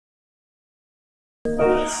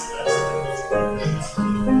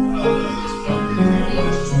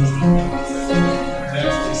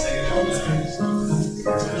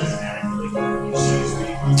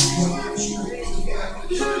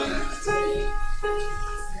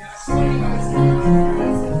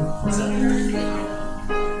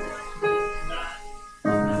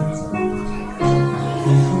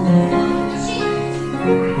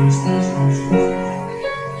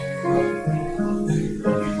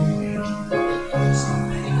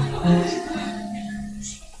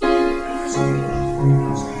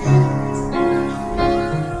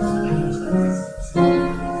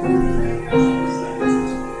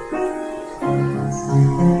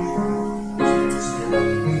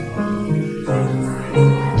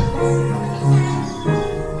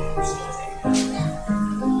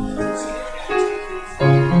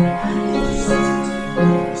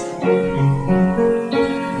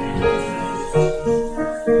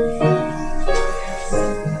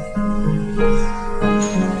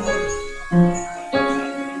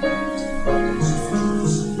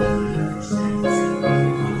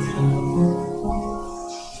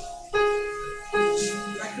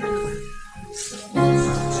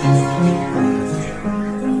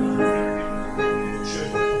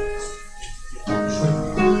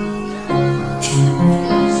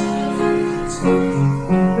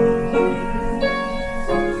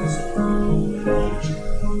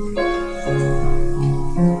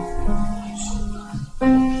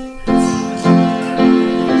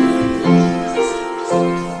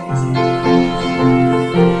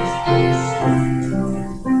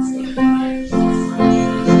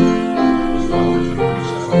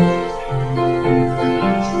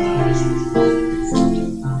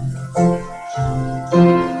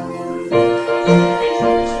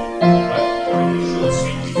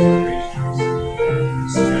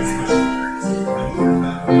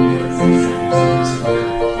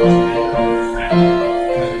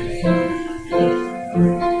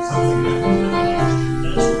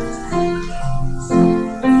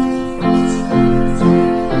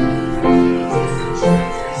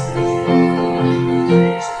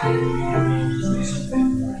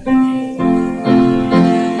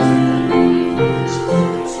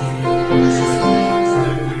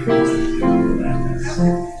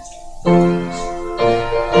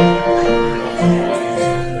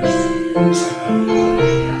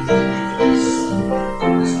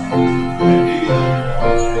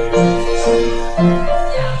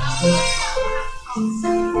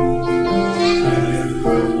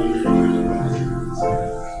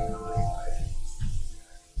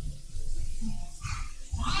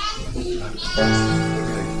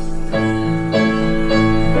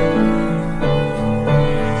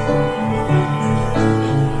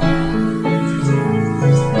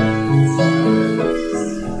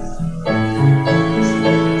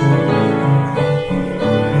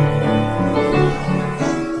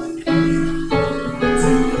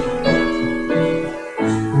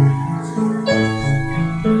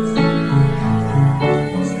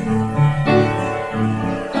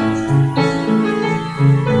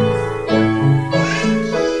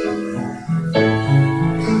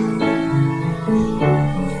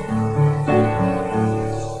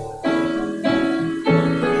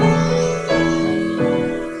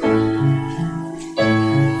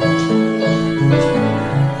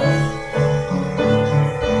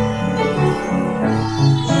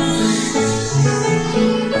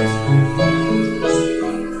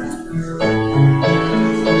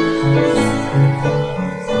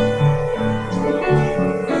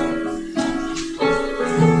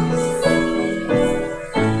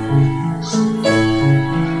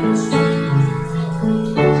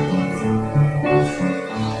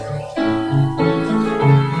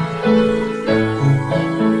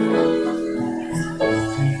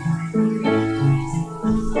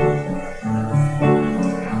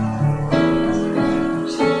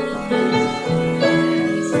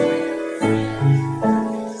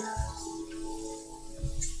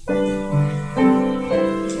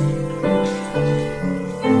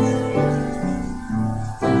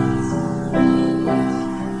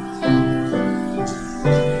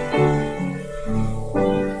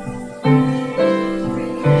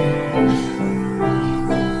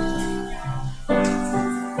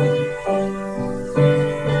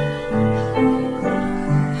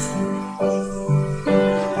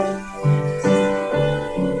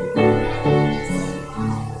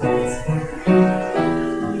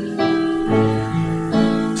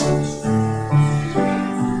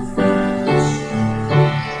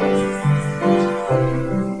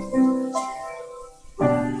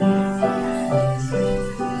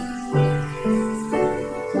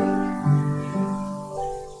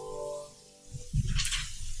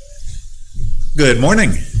Good morning,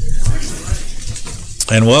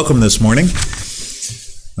 and welcome this morning.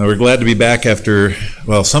 We're glad to be back after,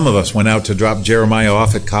 well, some of us went out to drop Jeremiah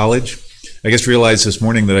off at college. I just realized this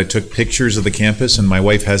morning that I took pictures of the campus and my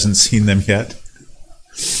wife hasn't seen them yet.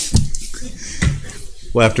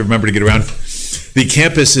 We'll have to remember to get around. The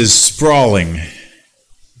campus is sprawling.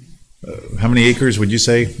 How many acres would you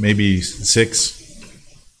say? Maybe 6?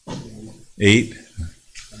 8?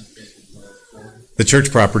 The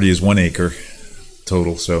church property is 1 acre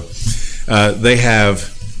total. So they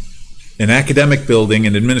have an academic building,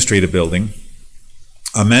 an administrative building,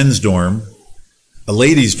 a men's dorm, a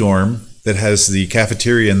ladies' dorm that has the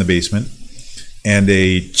cafeteria in the basement, and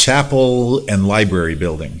a chapel and library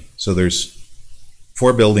building. So there's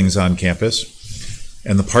 4 buildings on campus,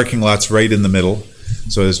 and the parking lot's right in the middle.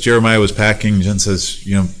 So as Jeremiah was packing, Jen says,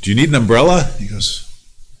 do you need an umbrella? He goes,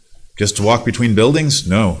 just to walk between buildings?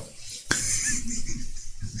 No.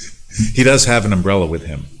 He does have an umbrella with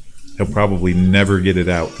him. He'll probably never get it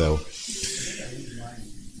out, though.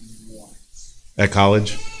 At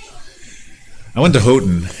college? I went to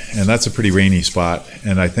Houghton, and that's a pretty rainy spot,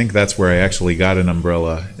 and I think that's where I actually got an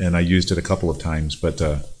umbrella, and I used it a couple of times. But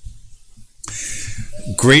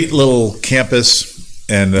great little campus,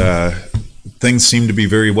 and things seem to be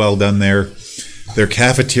very well done there. Their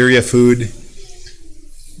cafeteria food,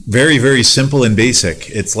 very, very simple and basic.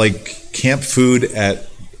 It's like camp food at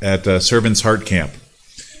Servant's Heart Camp.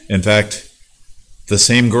 In fact, the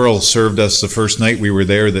same girl served us the first night we were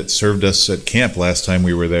there that served us at camp last time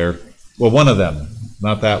we were there. Well, one of them,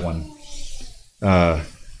 not that one.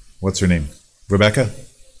 What's her name? Rebecca?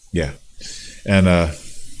 Yeah. And I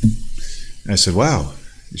said, wow,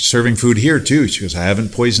 you're serving food here too. She goes, I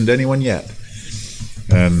haven't poisoned anyone yet.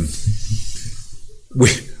 And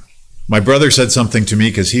my brother said something to me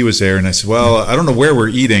because he was there, and I said, well, I don't know where we're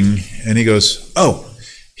eating. And he goes, oh,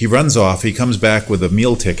 he runs off. He comes back with a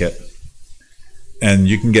meal ticket, and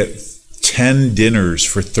you can get 10 dinners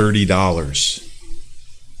for $30.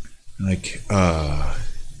 Like, I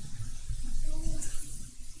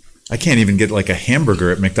can't even get like a hamburger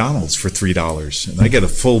at McDonald's for $3. And I get a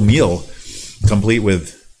full meal complete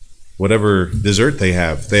with whatever dessert they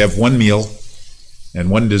have. They have 1 meal and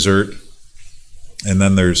 1 dessert, and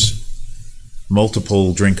then there's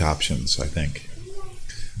multiple drink options, I think.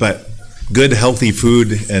 But good, healthy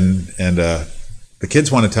food, and the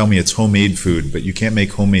kids want to tell me it's homemade food, but you can't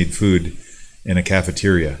make homemade food in a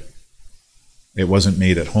cafeteria. It wasn't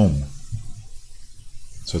made at home.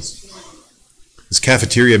 So it's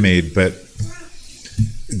cafeteria made, but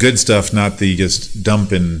good stuff, not the just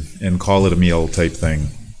dump and call it a meal type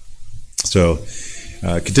thing. So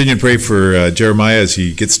continue to pray for Jeremiah as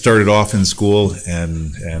he gets started off in school,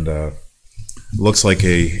 and looks like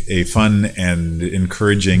a fun and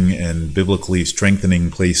encouraging and biblically strengthening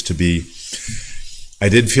place to be. I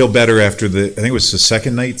did feel better after I think it was the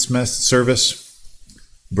second night's service.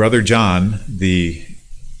 Brother John, the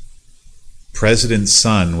president's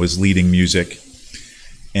son, was leading music,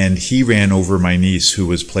 and he ran over my niece who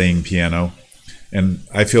was playing piano. And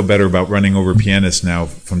I feel better about running over pianists now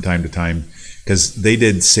from time to time, because they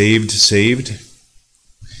did Saved.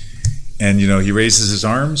 And, he raises his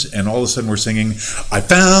arms, and all of a sudden we're singing, I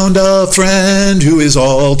found a friend who is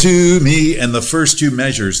all to me. And the first 2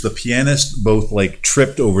 measures, the pianists both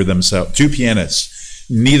tripped over themselves. 2 pianists.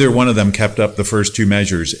 Neither one of them kept up the first 2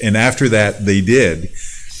 measures. And after that, they did.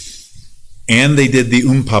 And they did the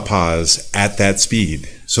papas at that speed.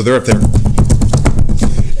 So they're up there.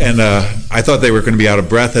 And I thought they were going to be out of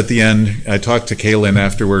breath at the end. I talked to Kaylin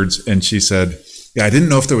afterwards, and she said, yeah, I didn't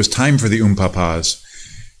know if there was time for the papas.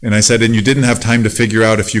 And I said, and you didn't have time to figure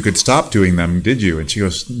out if you could stop doing them, did you? And she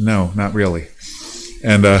goes, no, not really.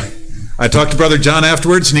 And I talked to Brother John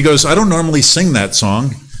afterwards, and he goes, I don't normally sing that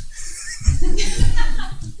song.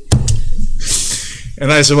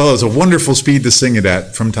 And I said, well, it's a wonderful speed to sing it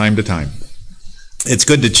at from time to time. It's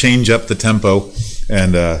good to change up the tempo,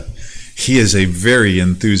 and he is a very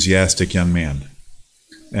enthusiastic young man.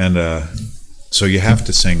 And so you have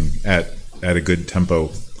to sing at a good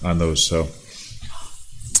tempo on those. So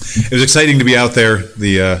it was exciting to be out there.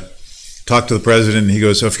 Talked to the president, and he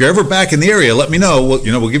goes, so if you're ever back in the area, let me know.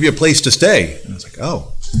 We'll give you a place to stay. And I was like,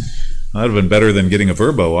 oh, that would have been better than getting a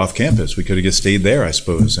Verbo off campus. We could have just stayed there, I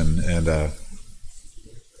suppose. And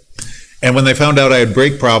when they found out I had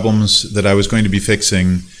brake problems that I was going to be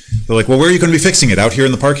fixing, they're like, well, where are you going to be fixing it? Out here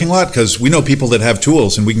in the parking lot? Because we know people that have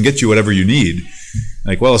tools, and we can get you whatever you need.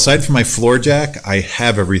 Like, well, aside from my floor jack, I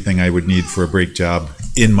have everything I would need for a brake job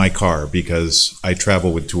in my car because I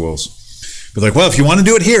travel with tools. But like, well, if you want to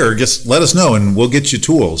do it here, just let us know and we'll get you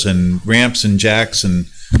tools and ramps and jacks. And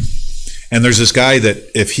And there's this guy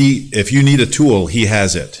that if you need a tool, he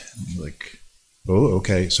has it. I'm like, oh,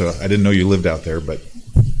 okay. So I didn't know you lived out there, but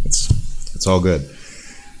it's all good.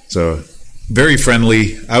 So very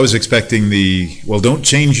friendly. I was expecting don't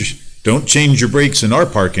change your brakes in our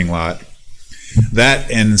parking lot. That,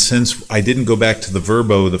 and since I didn't go back to the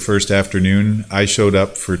Verbo the first afternoon, I showed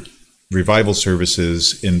up for revival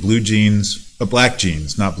services in black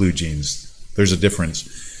jeans, not blue jeans. There's a difference.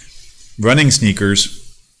 Running sneakers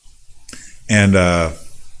and a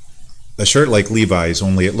shirt like Levi's,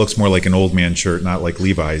 only it looks more like an old man shirt, not like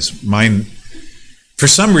Levi's. Mine, for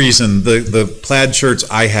some reason, the plaid shirts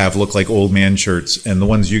I have look like old man shirts, and the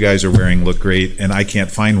ones you guys are wearing look great, and I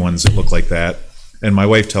can't find ones that look like that. And my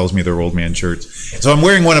wife tells me they're old man shirts. So I'm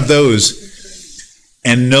wearing one of those,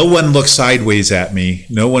 and no one looked sideways at me.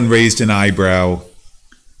 No one raised an eyebrow.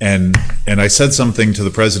 And I said something to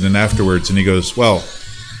the president afterwards, and he goes, well,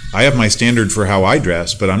 I have my standard for how I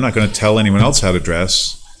dress, but I'm not going to tell anyone else how to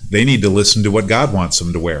dress. They need to listen to what God wants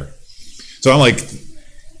them to wear. So I'm like,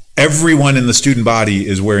 everyone in the student body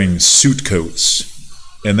is wearing suit coats.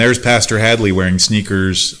 And there's Pastor Hadley wearing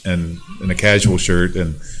sneakers and a casual shirt.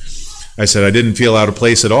 And I said, I didn't feel out of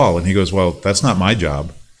place at all. And he goes, well, that's not my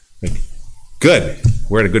job. Like, good.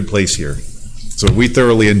 We're at a good place here. So we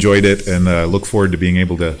thoroughly enjoyed it, and look forward to being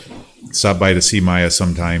able to stop by to see Maya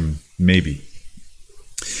sometime, maybe.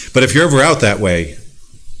 But if you're ever out that way,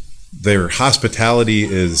 their hospitality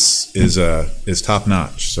is top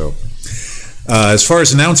notch. So as far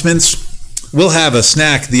as announcements, we'll have a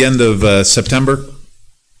snack the end of September.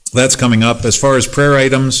 That's coming up. As far as prayer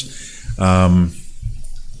items, I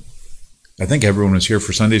think everyone was here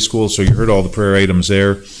for Sunday school, so you heard all the prayer items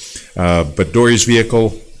there. But Dory's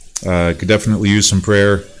vehicle could definitely use some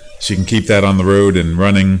prayer. She can keep that on the road and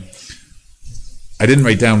running. I didn't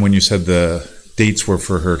write down when you said the dates were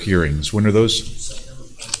for her hearings. When are those?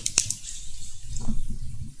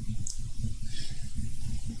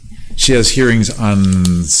 She has hearings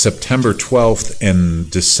on September 12th and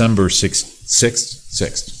December 6th.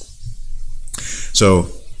 So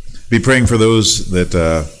be praying for those, that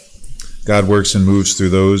God works and moves through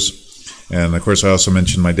those. And of course, I also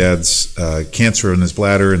mentioned my dad's cancer in his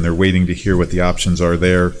bladder, and they're waiting to hear what the options are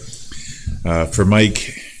there. For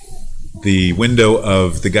Mike, the window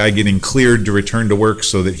of the guy getting cleared to return to work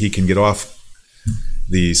so that he can get off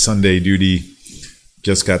the Sunday duty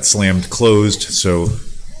just got slammed closed. So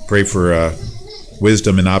pray for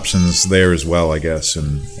wisdom and options there as well, I guess.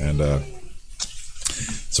 And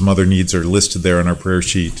some other needs are listed there on our prayer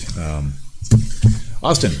sheet.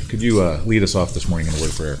 Austin, could you lead us off this morning in a word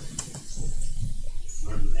of prayer?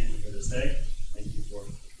 Lord, thank you for this day. Thank you for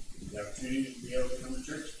the opportunity to be able to come to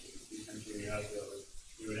church. The country we have to be able to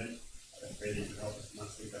do it in. I pray that you help us not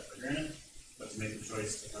take that for granted, but to make the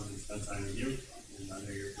choice to come and spend time with you. And I know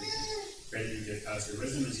you're pray that you give Pastor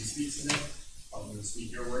wisdom as he speaks today. Help him to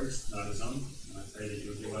speak your words, not his own. And I pray that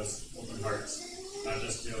you'll give us open hearts, not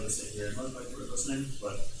just to be able to sit here and look like we're listening,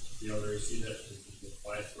 but to be able to receive it and to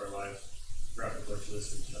apply it to our lives throughout the course of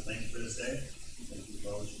this week. So thank you for this day. Thank you for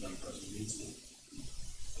all that you've done for us in Jesus' name.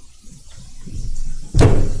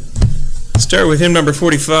 Start with hymn number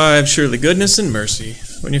 45, Surely Goodness and Mercy.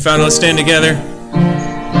 When you found, let's stand together.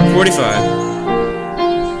 45.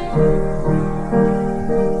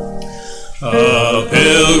 A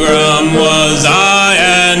pilgrim was I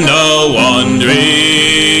and a wandering.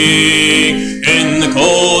 In the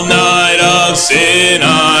cold night of sin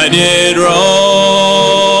I did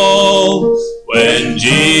roam. When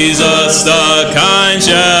Jesus the kind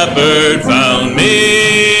shepherd found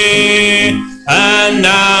me, and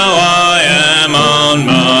now I am on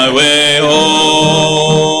my way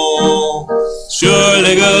home.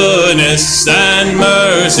 Surely goodness and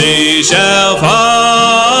mercy shall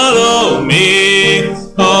follow me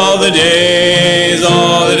all the days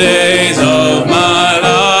of my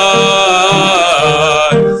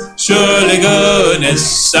life. Surely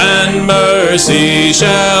goodness and mercy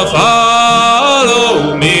shall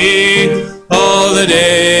follow me all the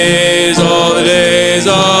days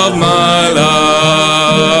of my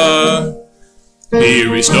life. He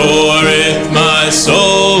restoreth my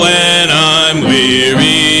soul when I'm weary.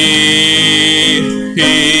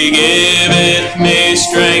 He giveth me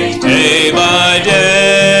strength day by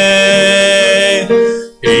day.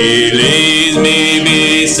 He leads me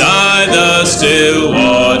beside the still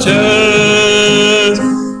waters.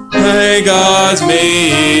 He guides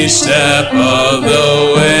me each step of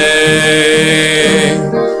the way.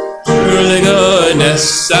 Surely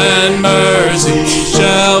goodness and mercy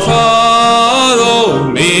shall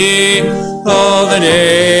follow me all the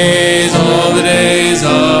days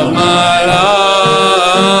of my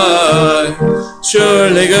life.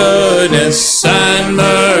 Surely goodness goodness and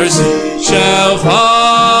mercy shall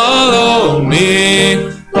follow me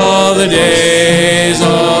all the days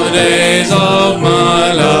of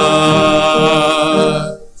my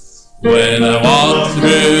life. When I walk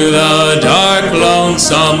through the dark,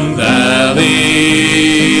 lonesome valley,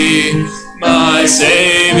 my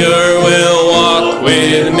Savior will walk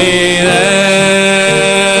with me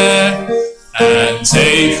there, and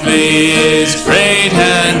safely His great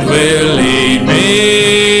hand will lead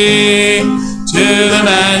me to the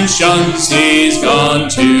mansions He's gone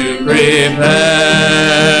to prepare.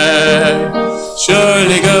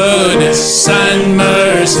 Surely goodness and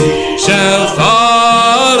mercy shall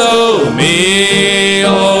follow me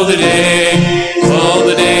all the days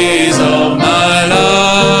of my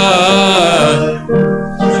life.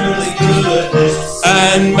 Surely goodness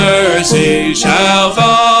and mercy shall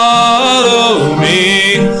follow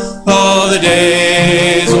me all the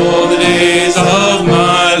days of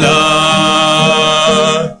my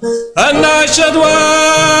life. And I shall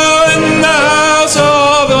dwell in the house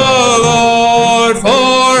of the Lord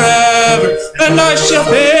forever, and I shall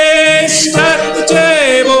feast at the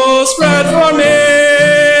table spread for me.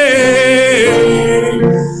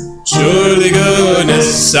 Surely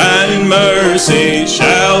goodness and mercy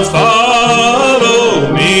shall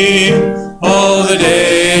follow me all the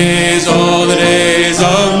days of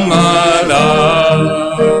my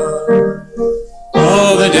life.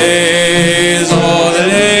 All the days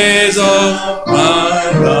of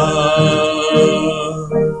my life.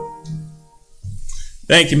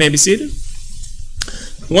 Thank you. You may be seated.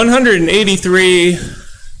 183,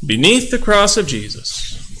 Beneath the Cross of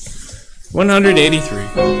Jesus. 183.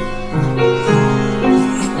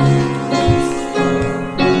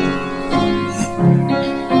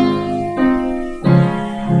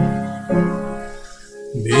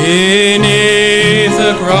 Beneath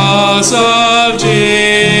the cross of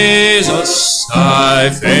Jesus, I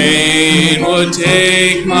fain would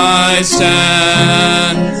take my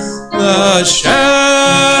stand. The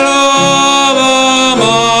shadow of a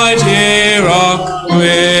mighty rock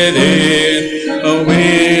within a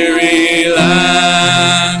weary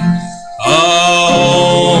land,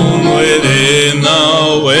 alone within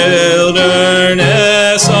the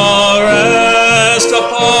wilderness, I'll rest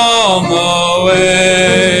upon the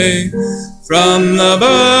way. From the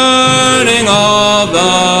burning of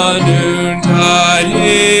the noontide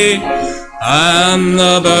heat and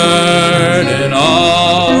the burden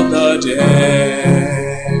of the day,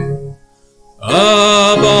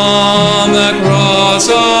 upon the cross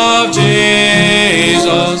of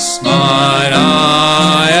Jesus, mine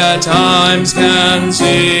eye at times can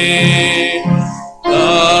see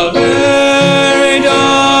the very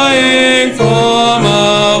dying form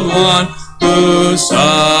of one who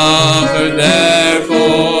suffered there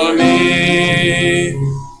for me.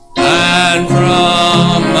 And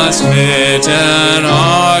from my smitten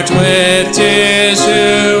heart with tears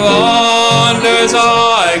to wonders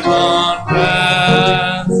I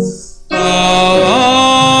confess, the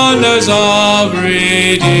wonders of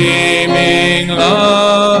redeeming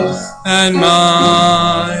love and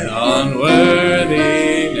my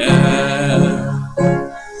unworthiness.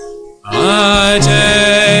 I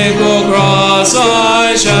take the cross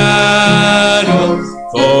I shadow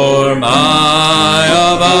for my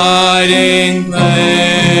abiding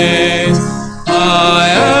place. I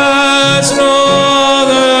ask no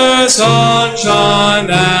other sunshine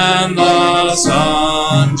than the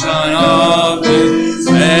sunshine of His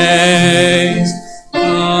face,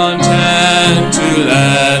 content to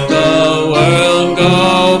let the world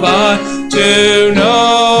go by, to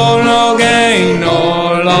know no gain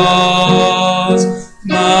nor loss.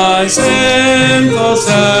 My sinful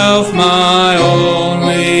self, my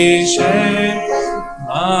only shame,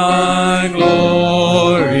 my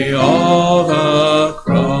glory, all the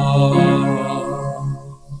cross.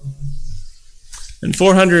 And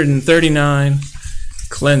 439,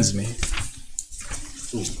 Cleanse Me.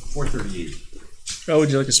 Ooh, 438. Oh,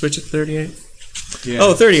 would you like to switch it to 38? Yeah.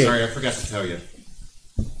 Oh, 38. Sorry, I forgot to tell you.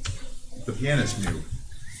 The pianist knew.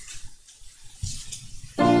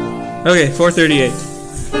 Okay, 438.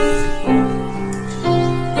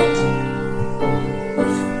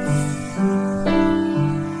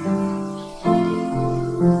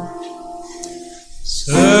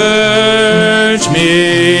 Search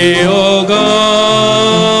me, O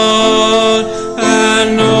God,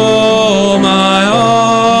 and know my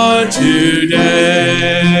heart today.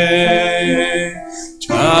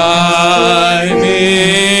 Try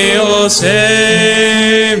me, O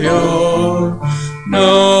Savior,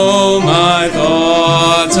 know my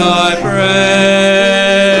thoughts, I pray.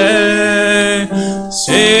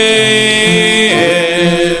 See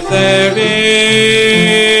if there be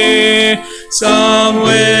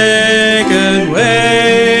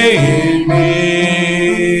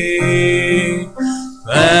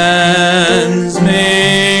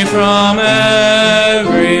from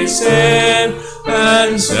every sin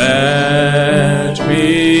and set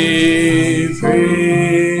me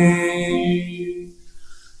free.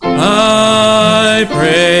 I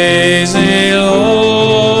praise thee,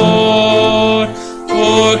 Lord,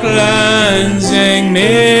 for cleansing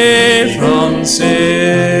me from sin.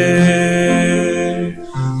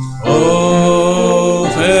 Oh,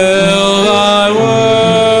 fill thy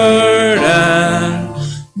word and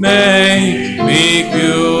make me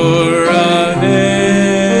pure again.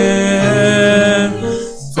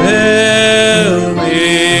 Fill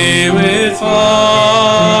me with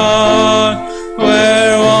fire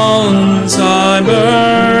where once I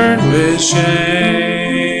burned with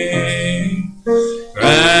shame.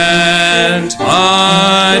 Grant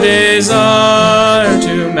my desire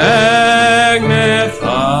to magnify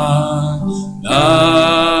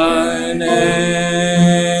thy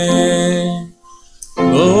name.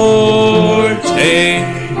 Lord,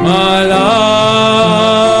 take my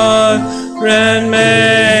life and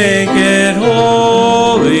make it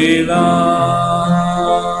wholly thine.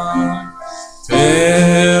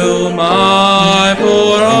 Fill my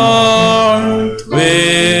poor heart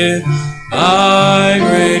with thy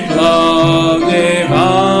great love divine.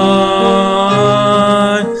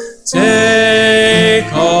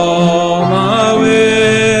 Take all my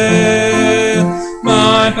will,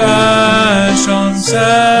 my passion,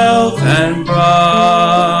 self, and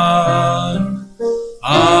pride.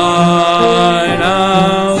 I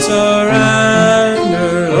now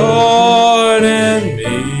surrender, Lord, and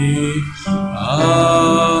me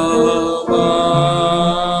abide.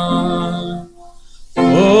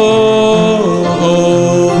 Oh,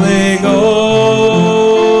 Holy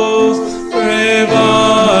Ghost,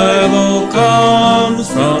 revival comes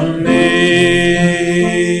from thee.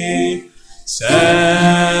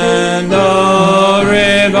 Send a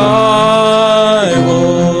revival,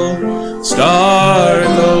 start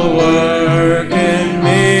the work in me.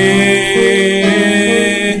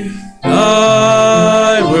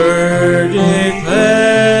 Thy word declares,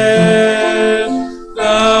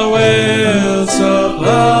 thou wilt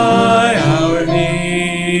supply our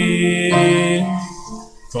need.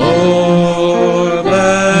 For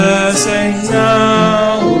blessings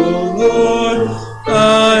now, O Lord,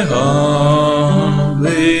 I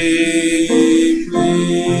humbly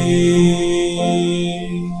plead.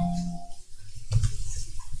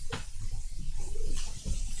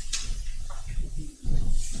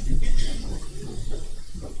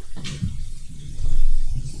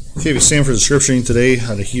 Okay, we stand for the scripture reading today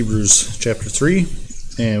out of Hebrews chapter 3,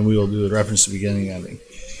 and we will do the reference to the beginning of it.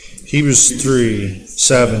 Hebrews 3,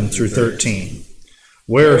 7 through 13.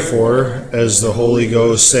 Wherefore, as the Holy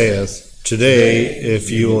Ghost saith, today,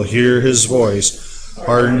 if you will hear his voice,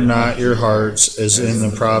 harden not your hearts as in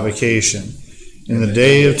the provocation, in the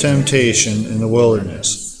day of temptation in the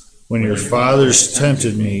wilderness, when your fathers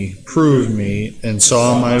tempted me, proved me, and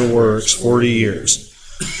saw my works 40 years.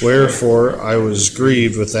 Wherefore I was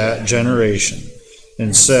grieved with that generation,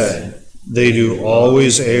 and said, they do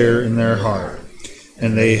always err in their heart,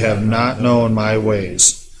 and they have not known my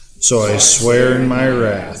ways. So I swear in my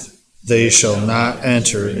wrath, they shall not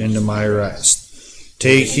enter into my rest.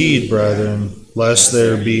 Take heed, brethren, lest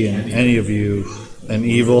there be in any of you an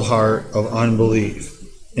evil heart of unbelief,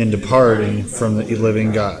 in departing from the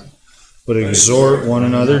living God. But exhort one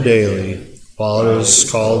another daily, while it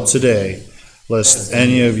is called today, lest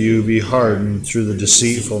any of you be hardened through the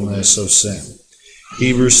deceitfulness of sin.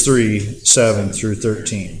 Hebrews 3, 7 through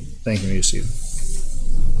 13. Thank you, Stephen.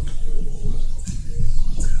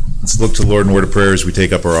 Let's look to the Lord in word of prayer as we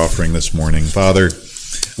take up our offering this morning. Father,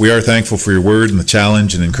 we are thankful for your word and the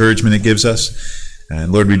challenge and encouragement it gives us.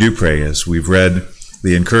 And Lord, we do pray as we've read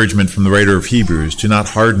the encouragement from the writer of Hebrews to not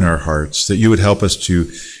harden our hearts, that you would help us to,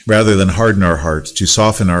 rather than harden our hearts, to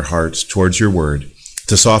soften our hearts towards your word,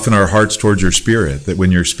 to soften our hearts towards your spirit, that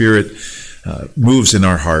when your spirit moves in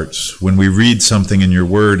our hearts, when we read something in your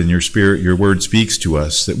word and your word speaks to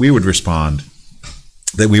us, that we would respond,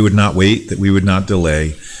 that we would not wait, that we would not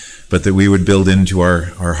delay, but that we would build into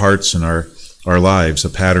our hearts and our lives a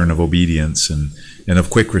pattern of obedience and of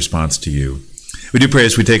quick response to you. We do pray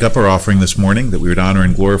as we take up our offering this morning that we would honor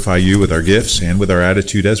and glorify you with our gifts and with our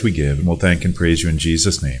attitude as we give, and we'll thank and praise you in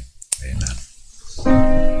Jesus' name. Amen.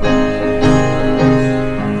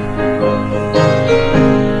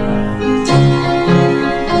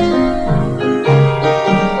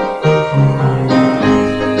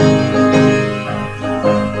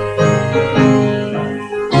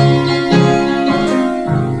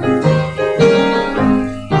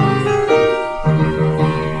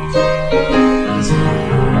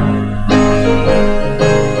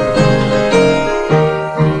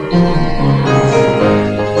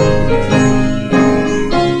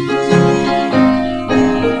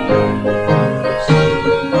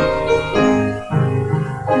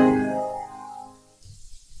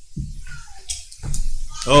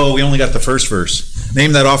 got the first verse.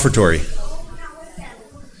 Name that offertory.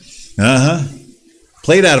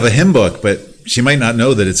 Played out of a hymn book, but she might not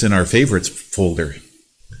know that it's in our favorites folder.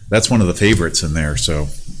 That's one of the favorites in there, so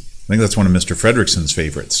I think that's one of Mr. Fredrickson's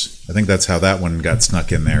favorites. I think that's how that one got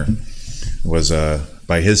snuck in there, was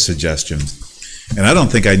by his suggestion. And I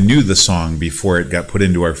don't think I knew the song before it got put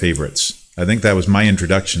into our favorites. I think that was my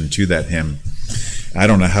introduction to that hymn. I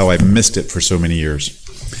don't know how I missed it for so many years.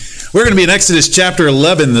 We're going to be in Exodus chapter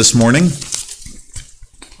 11 this morning.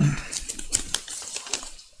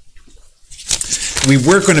 We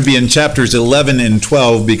were going to be in chapters 11 and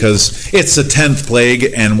 12 because it's the 10th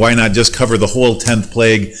plague, and why not just cover the whole 10th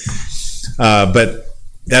plague? But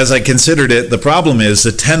as I considered it, the problem is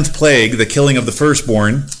the 10th plague, the killing of the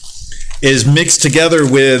firstborn, is mixed together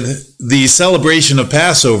with the celebration of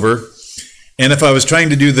Passover. And if I was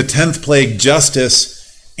trying to do the 10th plague justice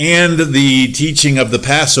and the teaching of the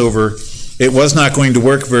Passover, it was not going to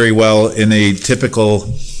work very well in a typical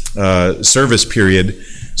service period.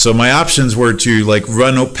 So my options were to like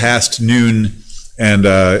run past noon and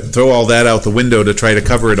throw all that out the window to try to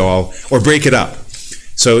cover it all, or break it up.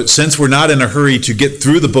 So since we're not in a hurry to get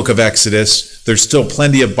through the book of Exodus, there's still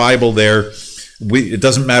plenty of Bible there. It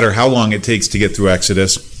doesn't matter how long it takes to get through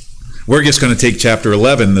Exodus. We're just going to take chapter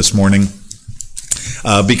 11 this morning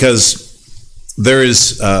because there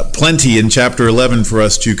is plenty in chapter 11 for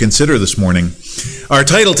us to consider this morning. Our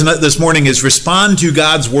title this morning is Respond to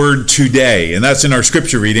God's Word Today, and that's in our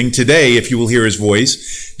scripture reading. Today, if you will hear His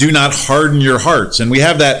voice, do not harden your hearts. And we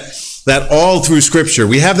have that all through Scripture.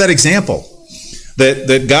 We have that example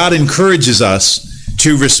that God encourages us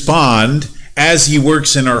to respond as He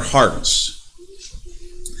works in our hearts.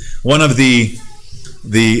 One of the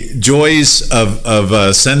joys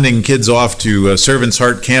of sending kids off to Servant's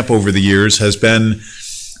Heart Camp over the years has been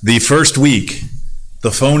the first week,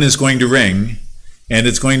 the phone is going to ring, and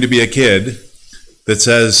it's going to be a kid that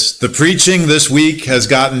says, the preaching this week has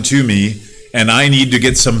gotten to me, and I need to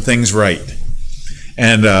get some things right.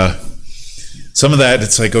 And some of that,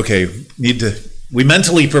 it's like, okay, we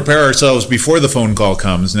mentally prepare ourselves before the phone call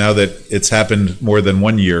comes, now that it's happened more than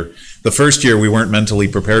 1 year. The first year, we weren't mentally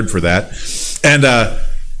prepared for that. And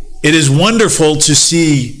it is wonderful to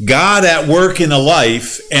see God at work in a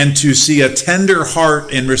life and to see a tender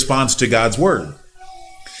heart in response to God's word.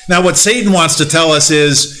 Now, what Satan wants to tell us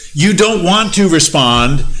is you don't want to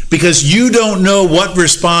respond because you don't know what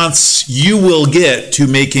response you will get to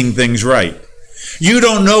making things right. You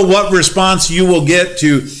don't know what response you will get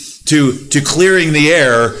to clearing the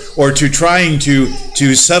air or to trying to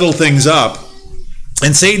settle things up.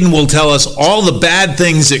 And Satan will tell us all the bad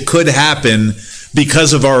things that could happen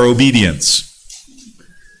because of our obedience.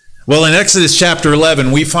 Well, in Exodus chapter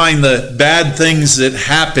 11, we find the bad things that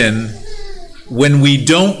happen when we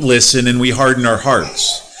don't listen and we harden our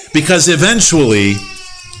hearts. Because eventually,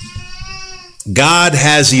 God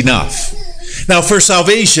has enough. Now, for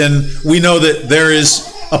salvation, we know that there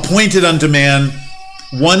is appointed unto man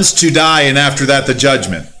once to die, and after that the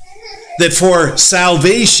judgment. That for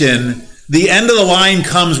salvation, the end of the line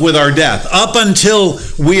comes with our death. Up until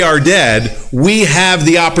we are dead, we have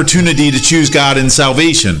the opportunity to choose God in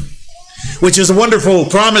salvation, which is a wonderful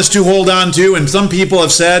promise to hold on to. And some people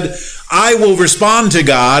have said, I will respond to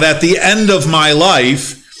God at the end of my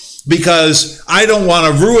life because I don't want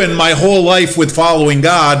to ruin my whole life with following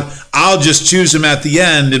God. I'll just choose Him at the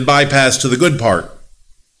end and bypass to the good part,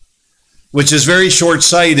 which is very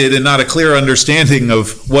short-sighted and not a clear understanding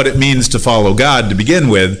of what it means to follow God to begin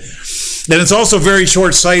with. And it's also very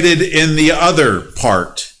short-sighted in the other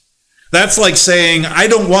part. That's like saying, I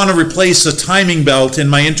don't want to replace a timing belt in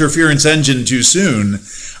my interference engine too soon.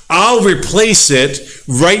 I'll replace it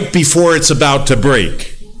right before it's about to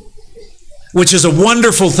break, which is a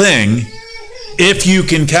wonderful thing if you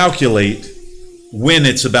can calculate when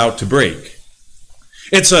it's about to break.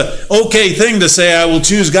 It's an okay thing to say, I will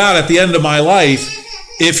choose God at the end of my life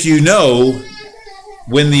if you know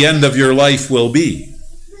when the end of your life will be.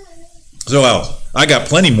 So, well, I got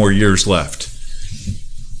plenty more years left.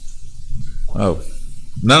 Oh,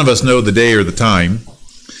 none of us know the day or the time.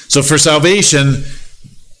 So for salvation,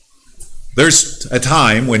 there's a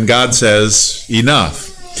time when God says,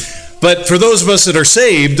 enough. But for those of us that are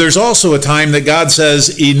saved, there's also a time that God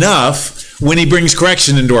says, enough, when He brings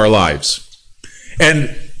correction into our lives.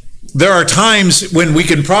 And there are times when we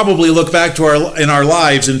can probably look back to in our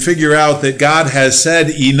lives and figure out that God has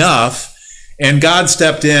said enough, and God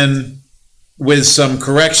stepped in with some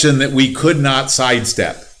correction that we could not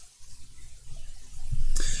sidestep.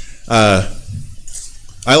 I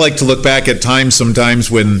like to look back at times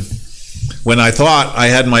sometimes when I thought I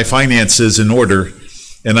had my finances in order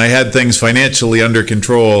and I had things financially under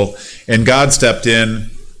control, and God stepped in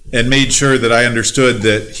and made sure that I understood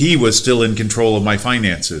that he was still in control of my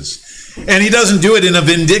finances. And he doesn't do it in a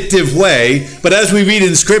vindictive way, but as we read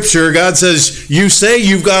in Scripture, God says, you say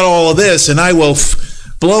you've got all of this, and I will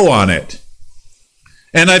blow on it.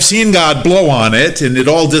 And I've seen God blow on it, and it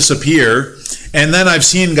all disappear, and then I've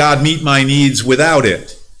seen God meet my needs without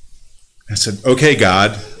it. I said, okay,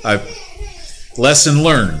 God, lesson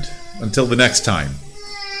learned until the next time.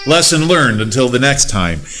 Lesson learned until the next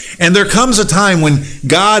time. And there comes a time when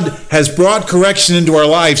God has brought correction into our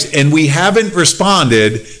lives and we haven't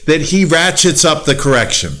responded, that he ratchets up the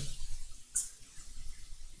correction.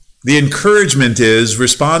 The encouragement is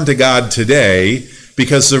respond to God today,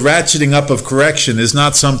 because the ratcheting up of correction is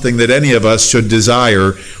not something that any of us should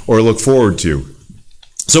desire or look forward to.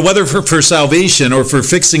 So whether for salvation or for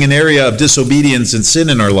fixing an area of disobedience and sin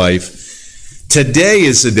in our life, today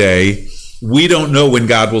is the day. We don't know when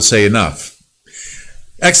God will say enough.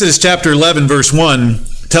 Exodus chapter 11, verse 1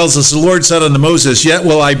 tells us, the Lord said unto Moses, yet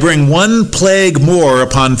will I bring one plague more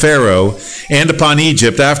upon Pharaoh and upon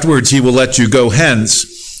Egypt. Afterwards he will let you go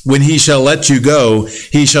hence. When he shall let you go,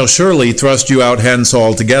 he shall surely thrust you out hence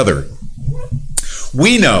altogether.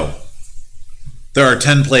 We know there are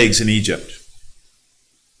 10 plagues in Egypt.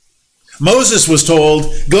 Moses was told,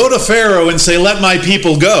 go to Pharaoh and say, let my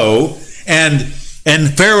people go, and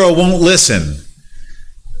Pharaoh won't listen.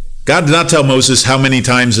 God did not tell Moses how many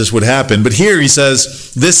times this would happen, but here he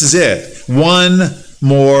says, this is it. One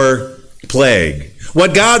more plague.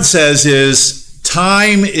 What God says is,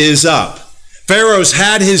 time is up. Pharaoh's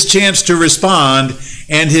had his chance to respond,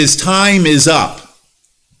 and his time is up.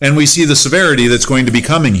 And we see the severity that's going to be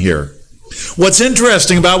coming here. What's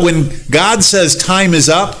interesting about when God says time is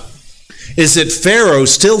up is that Pharaoh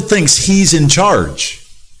still thinks he's in charge.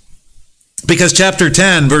 Because chapter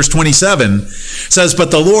 10, verse 27 says, but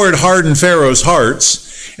the Lord hardened Pharaoh's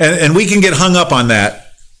hearts. And we can get hung up on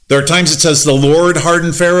that. There are times it says the Lord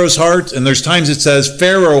hardened Pharaoh's heart, and there's times it says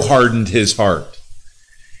Pharaoh hardened his heart.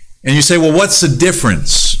 And you say, well, what's the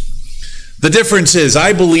difference? The difference is,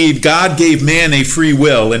 I believe God gave man a free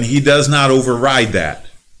will, and he does not override that.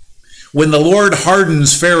 When the Lord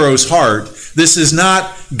hardens Pharaoh's heart, this is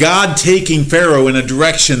not God taking Pharaoh in a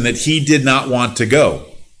direction that he did not want to go.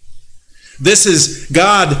 This is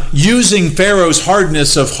God using Pharaoh's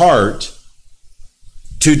hardness of heart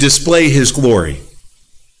to display his glory.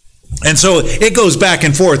 And so it goes back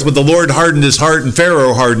and forth with the Lord hardened his heart and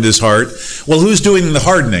Pharaoh hardened his heart. Well, who's doing the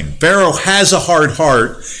hardening? Pharaoh has a hard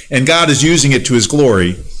heart, and God is using it to his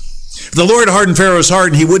glory. The Lord hardened Pharaoh's heart,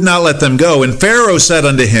 and he would not let them go. And Pharaoh said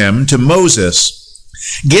unto him, to Moses,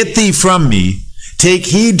 get thee from me, take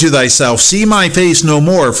heed to thyself, see my face no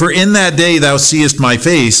more, for in that day thou seest my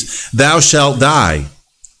face, thou shalt die.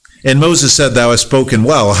 And Moses said, thou hast spoken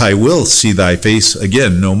well, I will see thy face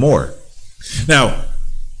again no more. Now,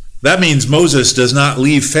 that means Moses does not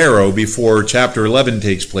leave Pharaoh before chapter 11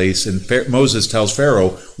 takes place, and Moses tells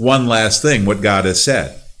Pharaoh one last thing, what God has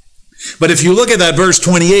said. But if you look at that verse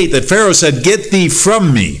 28, that Pharaoh said, get thee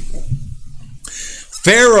from me.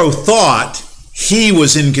 Pharaoh thought he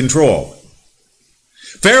was in control.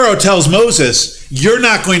 Pharaoh tells Moses, you're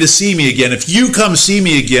not going to see me again. If you come see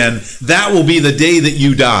me again, that will be the day that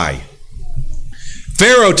you die.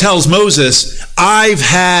 Pharaoh tells Moses, I've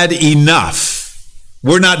had enough.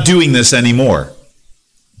 We're not doing this anymore.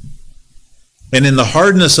 And in the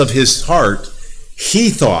hardness of his heart, he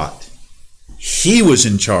thought he was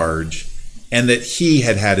in charge and that he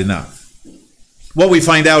had had enough. What we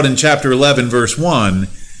find out in chapter 11, verse 1,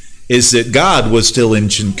 is that God was still in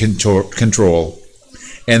control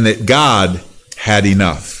and that God had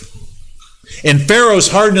enough. In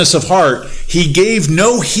Pharaoh's hardness of heart, he gave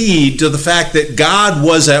no heed to the fact that God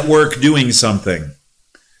was at work doing something.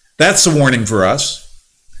 That's the warning for us.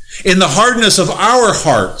 In the hardness of our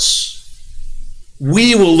hearts,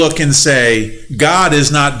 we will look and say, God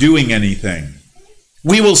is not doing anything.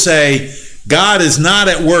 We will say, God is not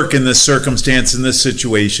at work in this circumstance, in this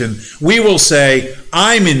situation. We will say,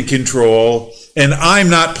 I'm in control and I'm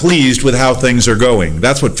not pleased with how things are going.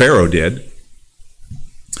 That's what Pharaoh did.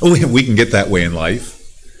 We can get that way in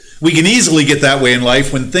life. We can easily get that way in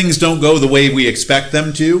life when things don't go the way we expect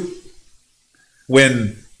them to.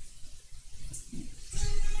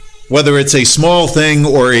 Whether it's a small thing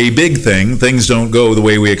or a big thing, things don't go the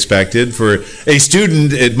way we expected. For a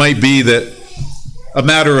student, it might be that a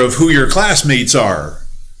matter of who your classmates are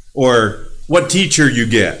or what teacher you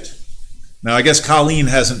get. Now, I guess Colleen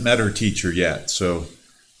hasn't met her teacher yet, so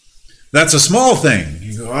that's a small thing.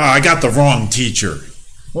 You go, I got the wrong teacher.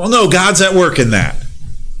 Well, no, God's at work in that.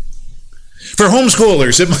 For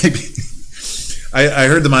homeschoolers, it might be I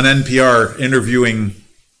heard them on NPR interviewing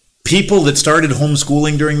people that started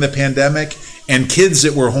homeschooling during the pandemic and kids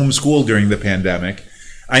that were homeschooled during the pandemic.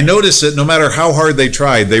 I noticed that no matter how hard they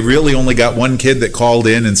tried, they really only got one kid that called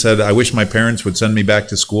in and said, I wish my parents would send me back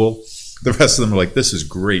to school. The rest of them were like, this is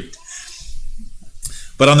great.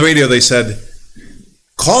 But on the radio, they said,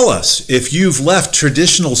 call us if you've left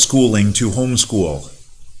traditional schooling to homeschool.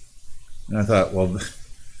 And I thought, well,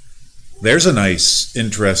 there's a nice,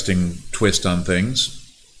 interesting twist on things.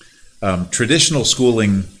 Traditional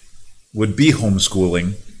schooling would be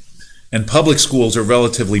homeschooling, and public schools are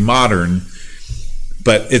relatively modern,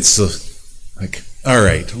 but it's like, all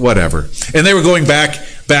right, whatever. And they were going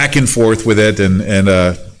back and forth with it, and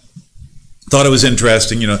thought it was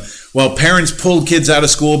interesting. You know, well, parents pulled kids out of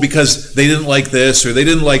school because they didn't like this or they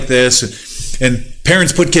didn't like this, and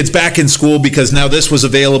parents put kids back in school because now this was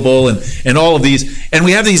available, and all of these. And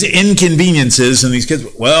we have these inconveniences, and these kids,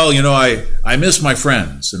 well, you know, I miss my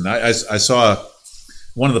friends. And I saw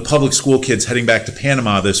one of the public school kids heading back to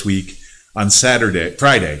Panama this week on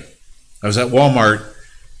Friday. I was at Walmart,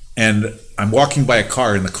 and I'm walking by a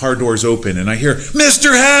car, and the car door's open, and I hear,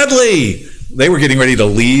 Mr. Hadley! They were getting ready to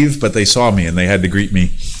leave, but they saw me, and they had to greet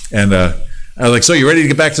me. And I was like, so you ready to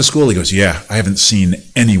get back to school? He goes, yeah, I haven't seen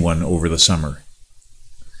anyone over the summer.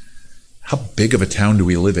 How big of a town do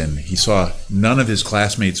we live in? He saw none of his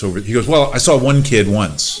classmates over. He goes, well, I saw one kid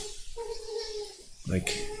once.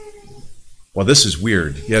 Like, well, this is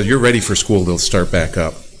weird. Yeah, you're ready for school. They'll start back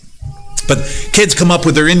up. But kids come up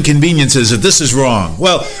with their inconveniences if this is wrong.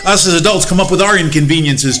 Well, us as adults come up with our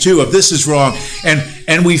inconveniences too if this is wrong.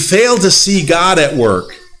 And we fail to see God at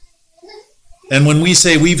work. And when we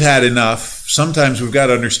say we've had enough, sometimes we've got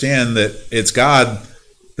to understand that it's God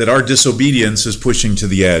that our disobedience is pushing to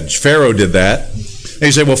the edge. Pharaoh did that. And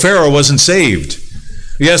you say, well, Pharaoh wasn't saved.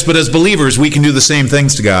 Yes, but as believers, we can do the same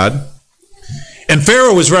things to God. And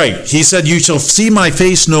Pharaoh was right. He said, you shall see my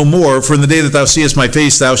face no more, for in the day that thou seest my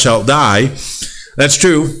face, thou shalt die. That's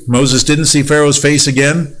true. Moses didn't see Pharaoh's face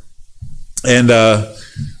again. And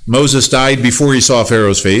Moses died before he saw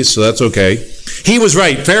Pharaoh's face, so that's okay. He was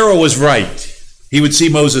right. Pharaoh was right. He would see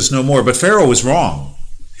Moses no more, but Pharaoh was wrong.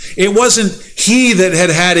 It wasn't he that had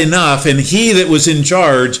had enough and he that was in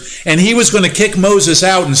charge, and he was going to kick Moses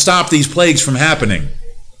out and stop these plagues from happening.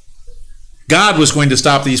 God was going to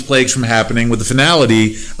stop these plagues from happening with the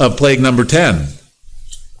finality of plague number 10.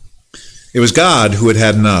 It was God who had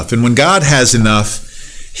had enough. And when God has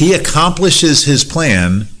enough, he accomplishes his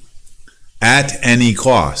plan at any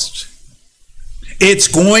cost. It's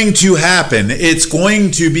going to happen. It's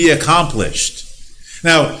going to be accomplished.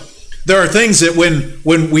 Now, there are things that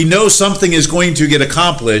when we know something is going to get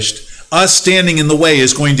accomplished, us standing in the way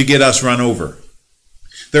is going to get us run over.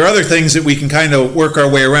 There are other things that we can kind of work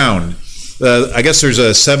our way around. I guess there's a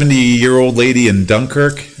 70-year-old lady in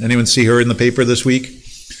Dunkirk. Anyone see her in the paper this week?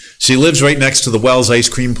 She lives right next to the Wells ice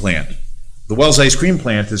cream plant. The Wells ice cream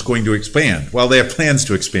plant is going to expand. Well, they have plans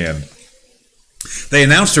to expand. They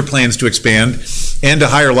announced their plans to expand and to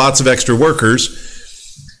hire lots of extra workers,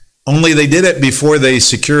 only they did it before they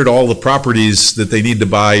secured all the properties that they need to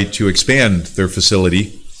buy to expand their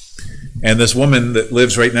facility. And this woman that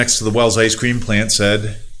lives right next to the Wells ice cream plant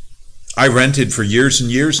said, I rented for years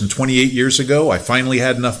and years, and 28 years ago, I finally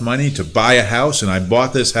had enough money to buy a house, and I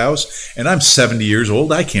bought this house, and I'm 70 years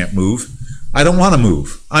old. I can't move. I don't want to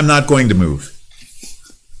move. I'm not going to move.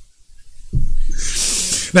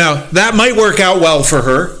 Now, that might work out well for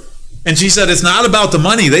her. And she said, it's not about the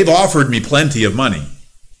money. They've offered me plenty of money.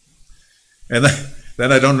 And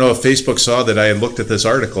then I don't know if Facebook saw that I had looked at this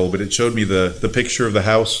article, but it showed me the picture of the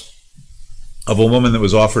house of a woman that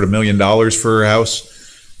was offered $1 million for her house,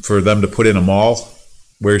 for them to put in a mall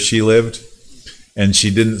where she lived, and she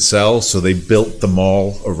didn't sell, so they built the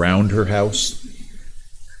mall around her house.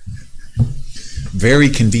 Very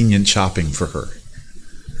convenient shopping for her.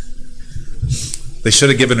 They should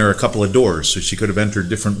have given her a couple of doors so she could have entered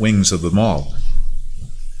different wings of the mall.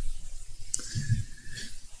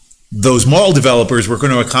 Those mall developers were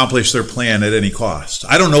going to accomplish their plan at any cost.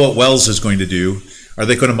 I don't know what Wells is going to do. Are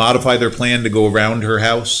they going to modify their plan to go around her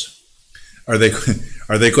house? Are they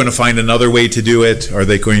going to find another way to do it? Are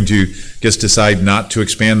they going to just decide not to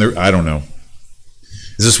expand their... I don't know.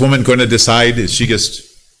 Is this woman going to decide? Is she just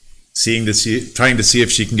trying to see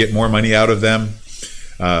if she can get more money out of them?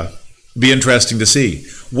 Be interesting to see.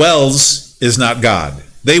 Wells is not God.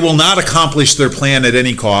 They will not accomplish their plan at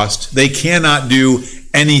any cost. They cannot do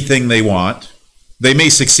anything they want. They may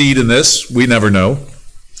succeed in this. We never know.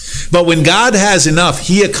 But when God has enough,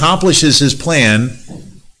 he accomplishes his plan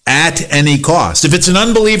at any cost. If it's an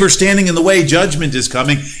unbeliever standing in the way, judgment is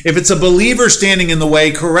coming. If it's a believer standing in the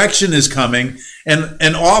way, correction is coming,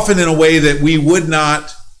 and often in a way that we would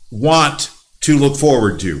not want to look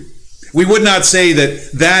forward to. We would not say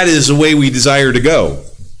that that is the way we desire to go.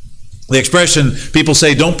 The expression, people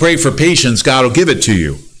say, don't pray for patience, God will give it to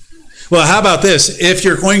you. Well, how about this? If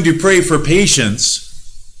you're going to pray for patience,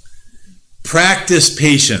 practice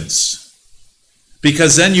patience.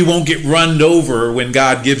 Because then you won't get run over when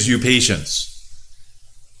God gives you patience.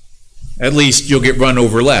 At least you'll get run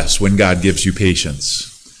over less when God gives you patience.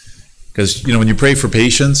 Because, when you pray for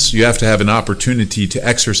patience, you have to have an opportunity to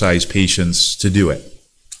exercise patience to do it.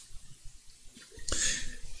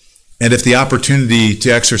 And if the opportunity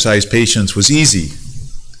to exercise patience was easy,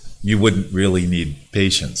 you wouldn't really need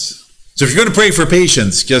patience. So if you're going to pray for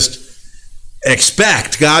patience, just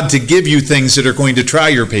expect God to give you things that are going to try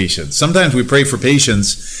your patience. Sometimes we pray for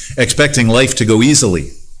patience expecting life to go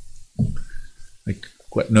easily. Like,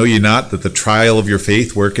 what, know ye not that the trial of your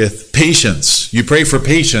faith worketh patience? You pray for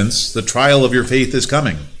patience, the trial of your faith is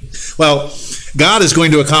coming. Well, God is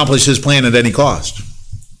going to accomplish his plan at any cost.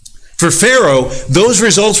 For Pharaoh, those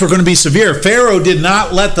results were going to be severe. Pharaoh did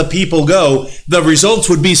not let the people go. The results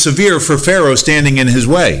would be severe for Pharaoh standing in his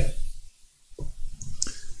way.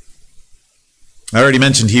 I already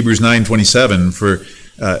mentioned Hebrews 9:27, for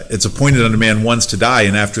it's appointed unto man once to die,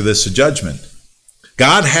 and after this a judgment.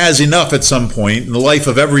 God has enough at some point in the life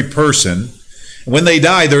of every person. When they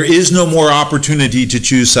die, there is no more opportunity to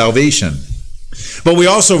choose salvation. But we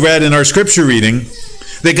also read in our scripture reading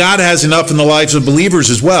that God has enough in the lives of believers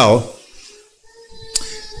as well.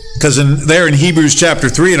 Because there in Hebrews chapter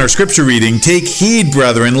 3 in our scripture reading, take heed,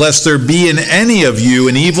 brethren, lest there be in any of you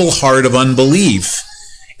an evil heart of unbelief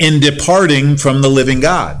in departing from the living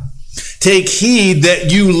God. Take heed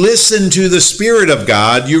that you listen to the Spirit of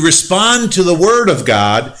God, you respond to the Word of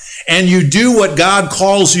God, and you do what God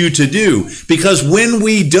calls you to do. Because when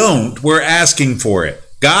we don't, we're asking for it.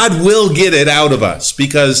 God will get it out of us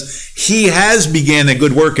because he has began a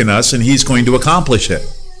good work in us and he's going to accomplish it.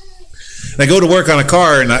 And I go to work on a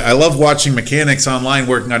car, and I love watching mechanics online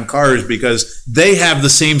working on cars because they have the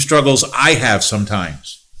same struggles I have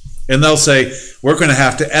sometimes. And they'll say, we're going to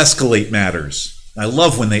have to escalate matters. I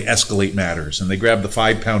love when they escalate matters and they grab the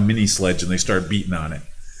 5-pound mini sledge and they start beating on it.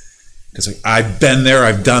 Because I've been there,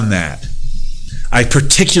 I've done that. I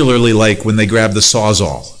particularly like when they grab the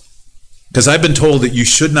Sawzall. Because I've been told that you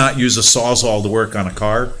should not use a Sawzall to work on a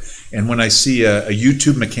car. And when I see a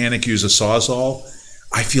YouTube mechanic use a Sawzall,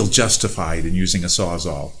 I feel justified in using a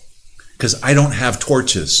Sawzall. Because I don't have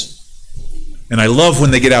torches. And I love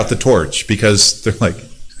when they get out the torch because they're like,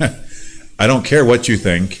 I don't care what you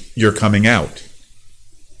think, you're coming out.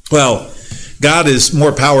 Well, God is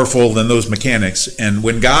more powerful than those mechanics. And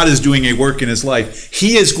when God is doing a work in his life,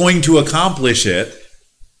 he is going to accomplish it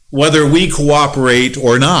whether we cooperate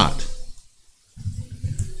or not.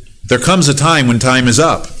 There comes a time when time is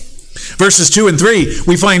up. Verses 2 and 3,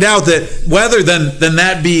 we find out that whether than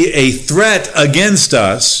that be a threat against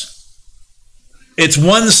us, it's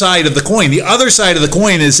one side of the coin. The other side of the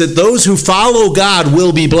coin is that those who follow God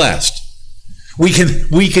will be blessed. We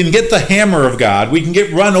can get the hammer of God, we can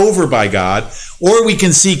get run over by God, or we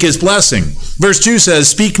can seek his blessing. Verse 2 says,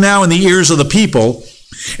 speak now in the ears of the people,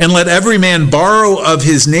 and let every man borrow of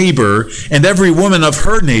his neighbor, and every woman of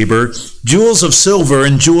her neighbor, jewels of silver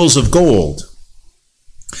and jewels of gold.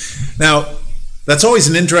 Now, that's always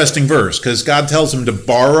an interesting verse, because God tells them to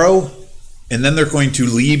borrow, and then they're going to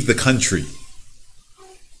leave the country.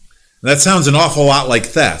 That sounds an awful lot like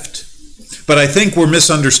theft. But I think we're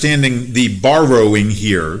misunderstanding the borrowing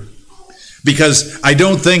here, because I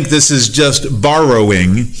don't think this is just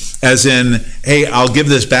borrowing as in, hey, I'll give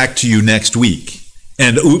this back to you next week.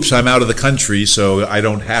 And oops, I'm out of the country, so I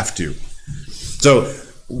don't have to. So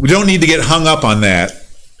we don't need to get hung up on that.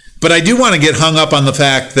 But I do want to get hung up on the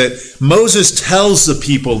fact that Moses tells the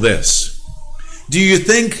people this. Do you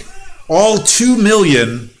think all 2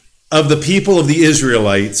 million of the people of the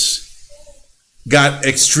Israelites got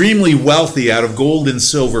extremely wealthy out of gold and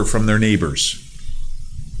silver from their neighbors?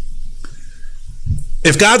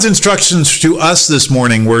 If God's instructions to us this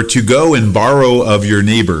morning were to go and borrow of your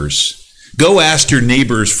neighbors, go ask your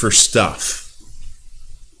neighbors for stuff,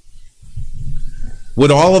 would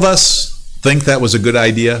all of us think that was a good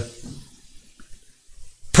idea?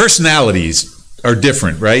 Personalities are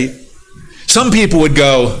different, right? Some people would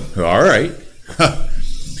go, all right,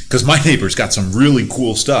 because my neighbor's got some really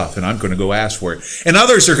cool stuff and I'm going to go ask for it. And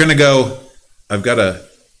others are going to go, I've got to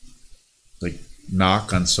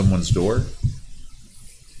knock on someone's door.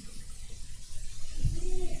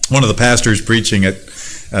 One of the pastors preaching at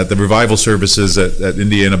at the revival services at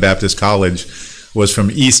Indiana Baptist College was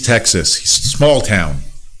from East Texas, small town.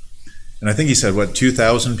 And I think he said,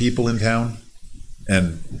 2,000 people in town?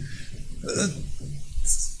 And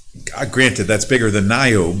granted, that's bigger than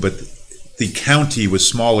Nio, but the county was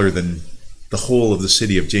smaller than the whole of the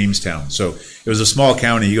city of Jamestown. So it was a small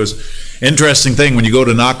county. He goes, interesting thing, when you go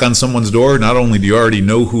to knock on someone's door, not only do you already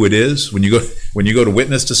know who it is, when you go to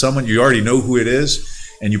witness to someone, you already know who it is,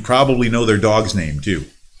 and you probably know their dog's name too.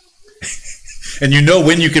 And you know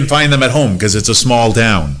when you can find them at home because it's a small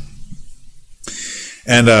town.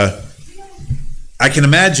 And I can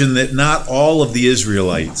imagine that not all of the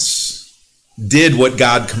Israelites did what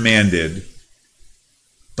God commanded,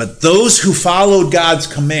 but those who followed God's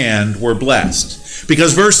command were blessed.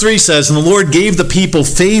 Because verse 3 says, and the Lord gave the people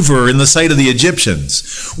favor in the sight of the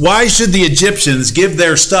Egyptians. Why should the Egyptians give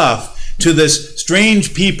their stuff to this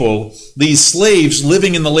strange people, these slaves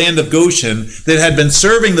living in the land of Goshen that had been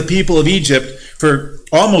serving the people of Egypt for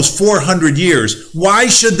almost 400 years? Why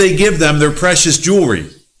should they give them their precious jewelry?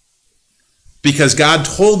 Because God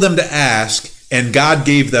told them to ask, and God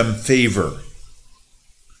gave them favor.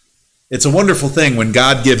 It's a wonderful thing when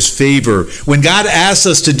God gives favor. When God asks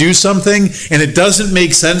us to do something and it doesn't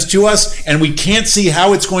make sense to us and we can't see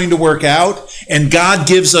how it's going to work out, and God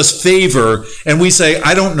gives us favor and we say,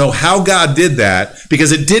 I don't know how God did that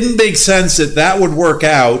because it didn't make sense that would work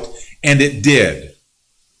out, and it did.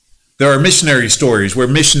 There are missionary stories where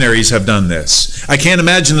missionaries have done this. I can't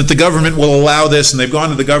imagine that the government will allow this, and they've gone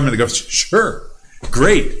to the government and go, sure,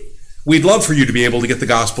 great. We'd love for you to be able to get the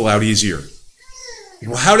gospel out easier.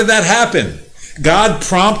 Well, how did that happen? God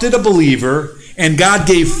prompted a believer, and God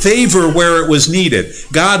gave favor where it was needed.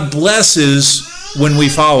 God blesses when we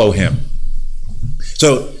follow him.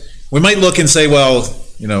 So we might look and say, well,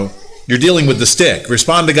 you're dealing with the stick.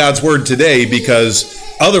 Respond to God's word today, because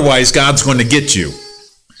otherwise God's going to get you.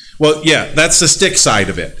 Well, yeah, that's the stick side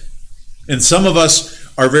of it. And some of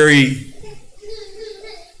us are very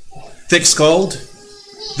thick-skulled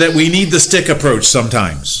that we need the stick approach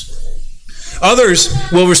sometimes. Others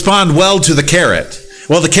will respond well to the carrot.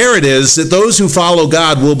 Well, the carrot is that those who follow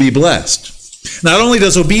God will be blessed. Not only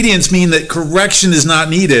does obedience mean that correction is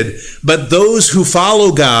not needed, but those who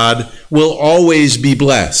follow God will always be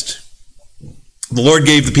blessed. The Lord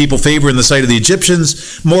gave the people favor in the sight of the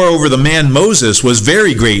Egyptians. Moreover, the man Moses was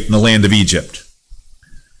very great in the land of Egypt.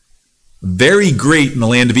 Very great in the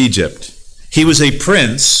land of Egypt. He was a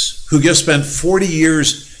prince who just spent 40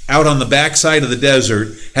 years out on the backside of the desert,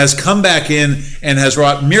 has come back in and has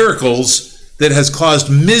wrought miracles that has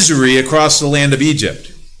caused misery across the land of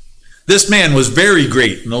Egypt. This man was very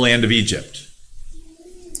great in the land of Egypt.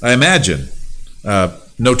 I imagine.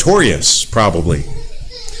 Notorious, probably.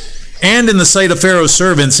 And in the sight of Pharaoh's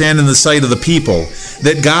servants and in the sight of the people,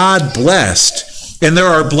 that God blessed. And there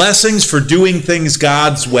are blessings for doing things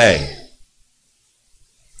God's way.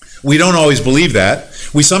 We don't always believe that.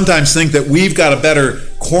 We sometimes think that we've got a better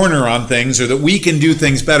corner on things or that we can do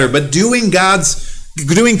things better. But doing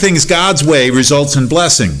things God's way results in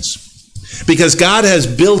blessings. Because God has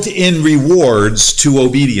built-in rewards to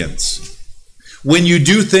obedience. When you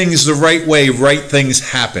do things the right way, right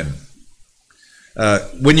things happen.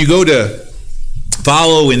 When you go to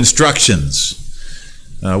follow instructions,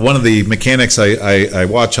 one of the mechanics I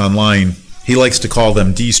watch online, he likes to call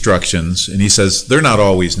them destructions, and he says they're not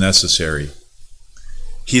always necessary.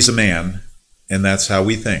 He's a man, and that's how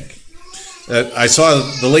we think. I saw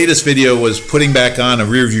the latest video was putting back on a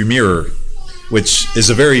rearview mirror, which is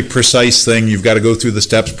a very precise thing. You've got to go through the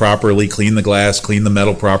steps properly, clean the glass, clean the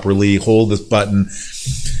metal properly, hold this button.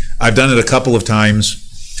 I've done it a couple of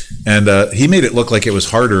times, and he made it look like it was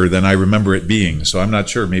harder than I remember it being, so I'm not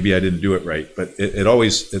sure. Maybe I didn't do it right, but he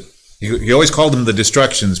always called them the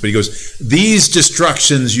destructions, but he goes, these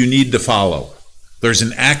destructions you need to follow. There's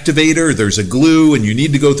an activator, there's a glue, and you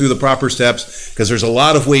need to go through the proper steps because there's a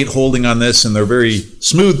lot of weight holding on this, and they're very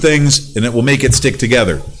smooth things, and it will make it stick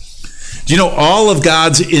together. Do you know all of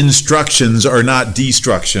God's instructions are not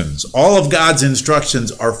destructions? All of God's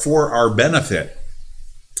instructions are for our benefit.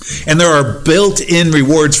 And there are built-in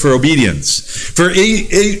rewards for obedience. For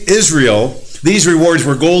Israel, these rewards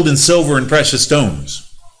were gold and silver and precious stones.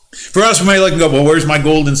 For us, we might look and go, well, where's my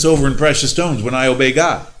gold and silver and precious stones when I obey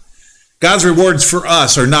God? God's rewards for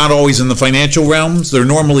us are not always in the financial realms. They're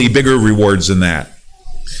normally bigger rewards than that.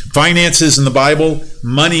 Finances in the Bible,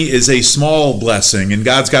 money is a small blessing, and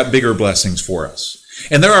God's got bigger blessings for us.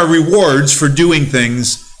 And there are rewards for doing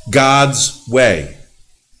things God's way.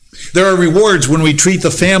 There are rewards when we treat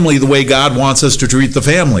the family the way God wants us to treat the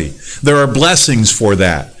family. There are blessings for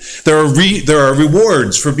that. There are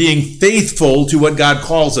rewards for being faithful to what God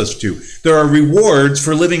calls us to. There are rewards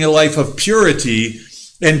for living a life of purity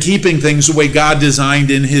and keeping things the way God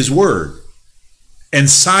designed in His Word. And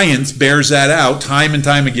science bears that out time and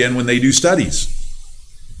time again when they do studies.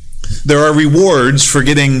 There are rewards for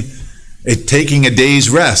taking a day's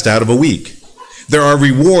rest out of a week. There are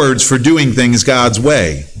rewards for doing things God's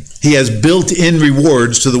way. He has built-in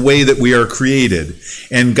rewards to the way that we are created.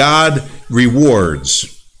 And God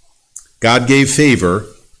rewards. God gave favor,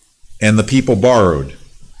 and the people borrowed.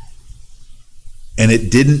 And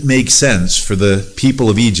it didn't make sense for the people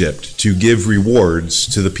of Egypt to give rewards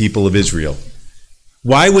to the people of Israel.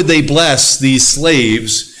 Why would they bless these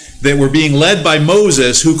slaves that were being led by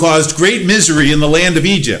Moses, who caused great misery in the land of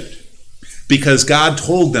Egypt? Because God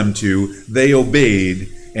told them to, they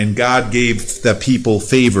obeyed, and God gave the people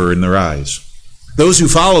favor in their eyes. Those who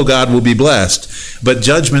follow God will be blessed, but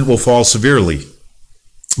judgment will fall severely.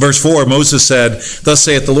 Verse 4, Moses said, "Thus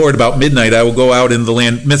saith the Lord, about midnight I will go out in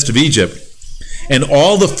the midst of Egypt, and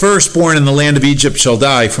all the firstborn in the land of Egypt shall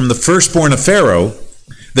die, from the firstborn of Pharaoh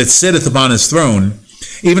that sitteth upon his throne,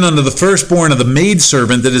 even unto the firstborn of the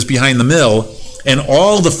maidservant that is behind the mill, and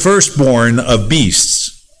all the firstborn of beasts.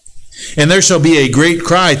 And there shall be a great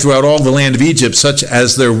cry throughout all the land of Egypt, such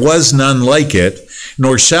as there was none like it,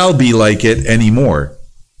 nor shall be like it any more.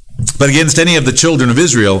 But against any of the children of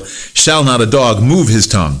Israel shall not a dog move his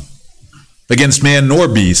tongue, against man nor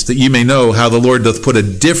beast, that ye may know how the Lord doth put a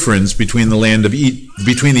difference between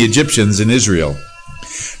between the Egyptians and Israel."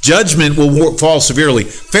 Judgment will fall severely.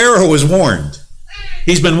 Pharaoh was warned.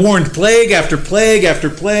 He's been warned plague after plague after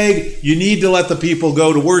plague. You need to let the people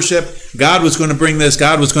go to worship. God was going to bring this.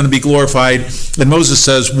 God was going to be glorified. And Moses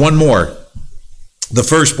says, one more. The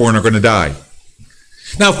firstborn are going to die.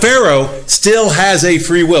 Now, Pharaoh still has a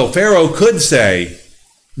free will. Pharaoh could say,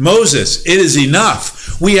 Moses, it is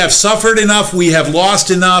enough. We have suffered enough. We have lost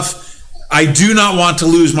enough. I do not want to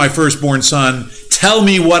lose my firstborn son. Tell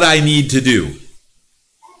me what I need to do.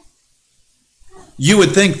 You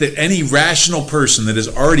would think that any rational person that has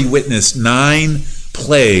already witnessed 9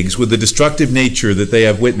 plagues with the destructive nature that they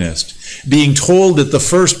have witnessed, being told that the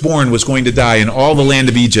firstborn was going to die in all the land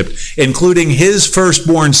of Egypt, including his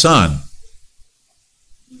firstborn son,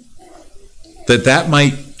 that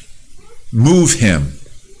might move him,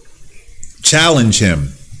 challenge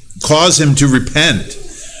him, cause him to repent,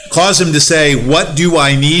 cause him to say, what do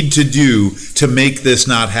I need to do to make this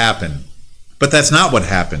not happen? But that's not what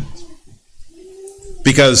happened.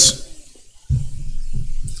 Because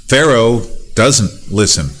Pharaoh doesn't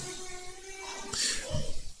listen.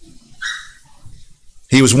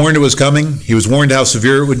 He was warned it was coming. He was warned how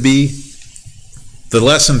severe it would be. The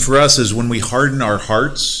lesson for us is when we harden our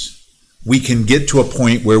hearts, we can get to a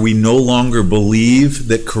point where we no longer believe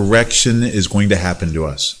that correction is going to happen to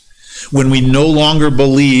us. When we no longer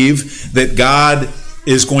believe that God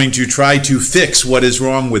is going to try to fix what is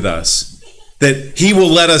wrong with us, that He will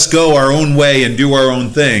let us go our own way and do our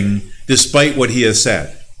own thing despite what He has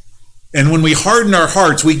said. And when we harden our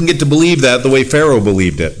hearts, we can get to believe that the way Pharaoh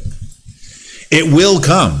believed it. It will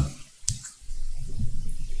come.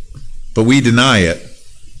 But we deny it.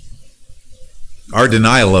 Our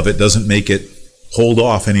denial of it doesn't make it hold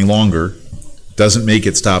off any longer, doesn't make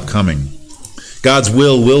it stop coming. God's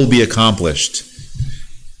will be accomplished.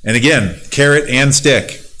 And again, carrot and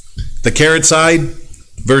stick. The carrot side,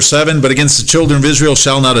 verse 7, but against the children of Israel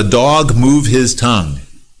shall not a dog move his tongue.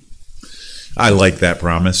 I like that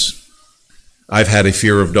promise. I've had a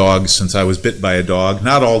fear of dogs since I was bit by a dog.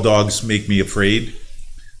 Not all dogs make me afraid,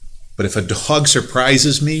 but if a dog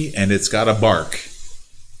surprises me and it's got a bark,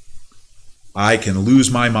 I can lose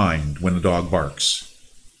my mind when a dog barks.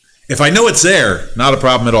 If I know it's there, not a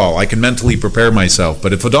problem at all. I can mentally prepare myself.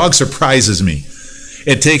 But if a dog surprises me,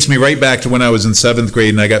 it takes me right back to when I was in 7th grade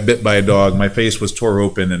and I got bit by a dog. My face was tore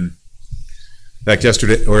open. And in fact,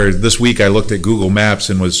 this week I looked at Google Maps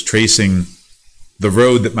and was tracing the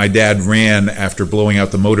road that my dad ran after blowing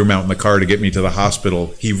out the motor mount in the car to get me to the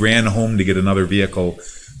hospital. He ran home to get another vehicle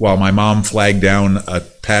while my mom flagged down a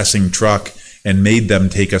passing truck and made them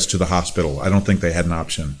take us to the hospital. I don't think they had an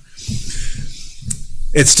option.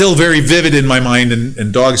 It's still very vivid in my mind,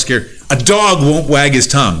 and dog scare. A dog won't wag his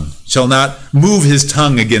tongue, shall not move his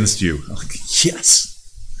tongue against you. Like, yes.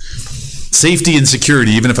 Safety and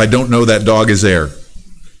security, even if I don't know that dog is there.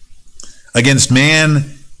 Against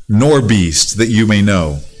man nor beast, that you may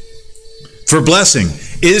know. For blessing,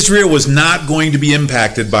 Israel was not going to be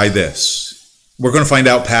impacted by this. We're going to find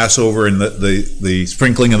out Passover and the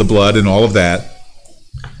sprinkling of the blood and all of that.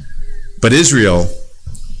 But Israel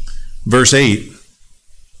Verse 8,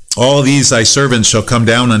 all these thy servants shall come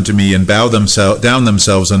down unto me and bow down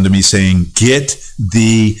themselves unto me, saying, Get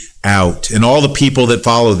thee out, and all the people that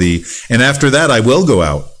follow thee. And after that I will go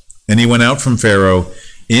out. And he went out from Pharaoh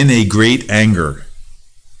in a great anger.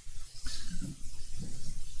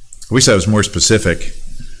 I wish I was more specific,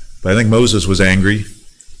 but I think Moses was angry.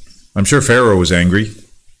 I'm sure Pharaoh was angry.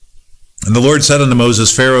 And the Lord said unto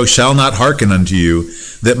Moses, Pharaoh shall not hearken unto you,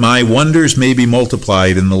 that my wonders may be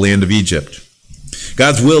multiplied in the land of Egypt.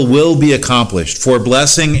 God's will be accomplished for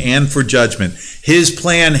blessing and for judgment. His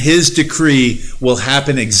plan, his decree will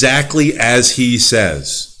happen exactly as he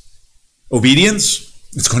says. Obedience,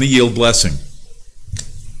 it's going to yield blessing.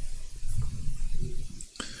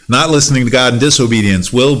 Not listening to God in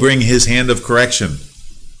disobedience will bring his hand of correction.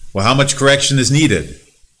 Well, how much correction is needed?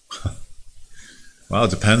 Well,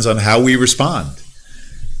 it depends on how we respond.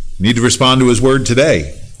 We need to respond to his word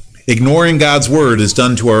today. Ignoring God's word is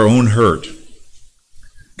done to our own hurt.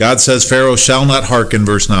 God says, Pharaoh shall not hearken,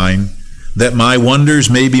 verse 9, that my wonders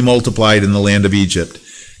may be multiplied in the land of Egypt.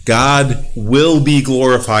 God will be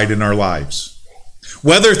glorified in our lives.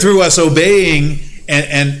 Whether through us obeying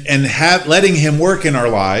and letting him work in our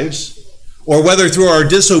lives, or whether through our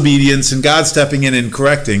disobedience and God stepping in and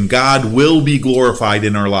correcting, God will be glorified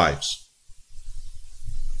in our lives.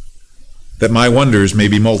 That my wonders may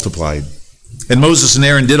be multiplied. And Moses and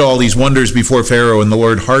Aaron did all these wonders before Pharaoh, and the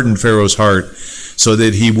Lord hardened Pharaoh's heart so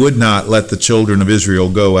that he would not let the children of Israel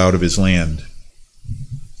go out of his land.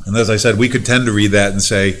 And as I said, we could tend to read that and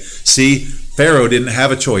say, see, Pharaoh didn't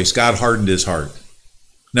have a choice. God hardened his heart.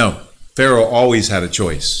 No, Pharaoh always had a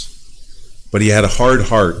choice. But he had a hard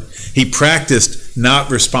heart. He practiced not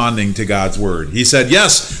responding to God's word. He said,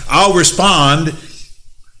 yes, I'll respond.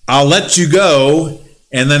 I'll let you go.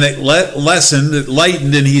 And then it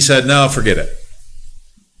lightened, and he said, no, forget it.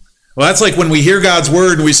 Well, that's like when we hear God's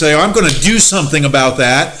word and we say, oh, I'm going to do something about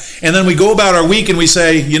that. And then we go about our week and we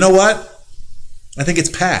say, you know what? I think it's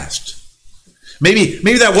past. Maybe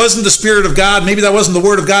that wasn't the Spirit of God. Maybe that wasn't the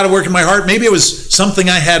Word of God at work in my heart. Maybe it was something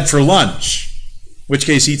I had for lunch. In which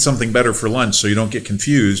case, eat something better for lunch so you don't get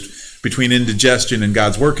confused between indigestion and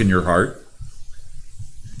God's work in your heart.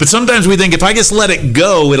 But sometimes we think if I just let it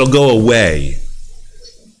go, it'll go away.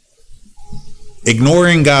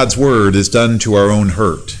 Ignoring God's word is done to our own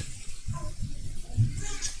hurt.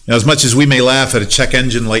 Now, as much as we may laugh at a check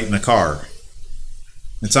engine light in a car,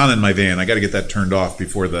 it's on in my van. I got to get that turned off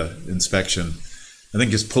before the inspection. I think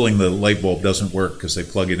just pulling the light bulb doesn't work because they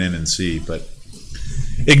plug it in and see. But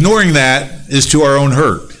ignoring that is to our own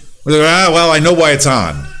hurt. Well, I know why it's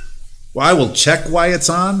on. Well, I will check why it's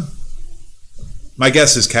on. My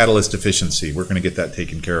guess is catalyst deficiency. We're going to get that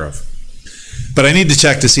taken care of. But I need to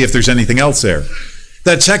check to see if there's anything else there.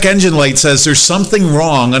 That check engine light says there's something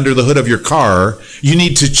wrong under the hood of your car. You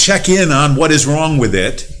need to check in on what is wrong with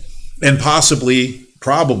it and probably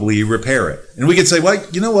repair it. And we could say, well,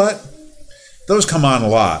 you know what? Those come on a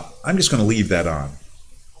lot. I'm just going to leave that on.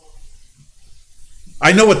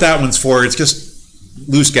 I know what that one's for. It's just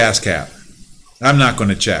loose gas cap. I'm not going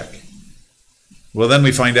to check. Well, then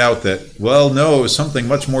we find out that, well, no, it was something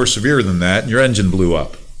much more severe than that, and your engine blew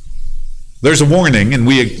up. There's a warning, and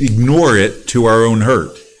we ignore it to our own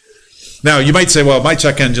hurt. Now, you might say, well, my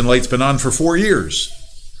check engine light's been on for 4 years.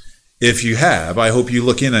 If you have, I hope you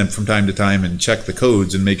look in from time to time and check the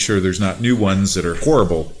codes and make sure there's not new ones that are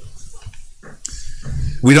horrible.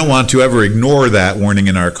 We don't want to ever ignore that warning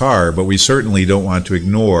in our car, but we certainly don't want to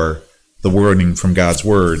ignore the warning from God's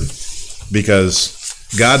word, because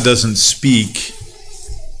God doesn't speak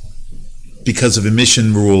because of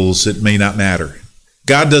emission rules that may not matter.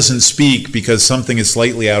 God doesn't speak because something is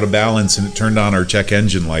slightly out of balance and it turned on our check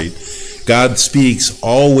engine light. God speaks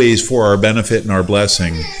always for our benefit and our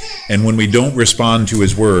blessing. And when we don't respond to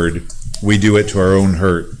his word, we do it to our own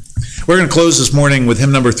hurt. We're going to close this morning with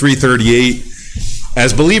hymn number 338.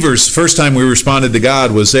 As believers, first time we responded to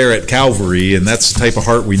God was there at Calvary, and that's the type of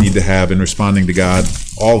heart we need to have in responding to God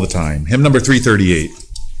all the time. Hymn number 338.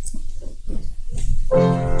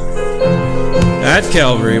 At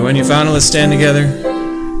Calvary, when you finally stand together,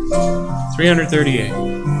 338.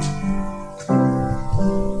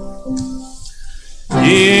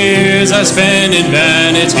 Years I spent in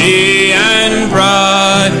vanity and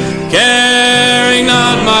pride, caring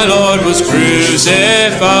not my Lord was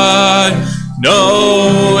crucified,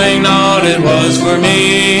 knowing not it was for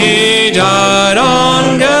me he died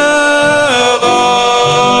on Calvary.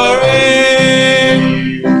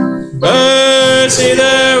 Mercy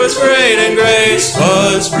there was great and grace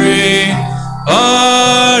was free,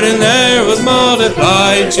 pardon there was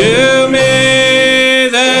multiplied to me.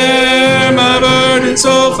 There my burden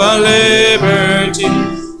soul found liberty.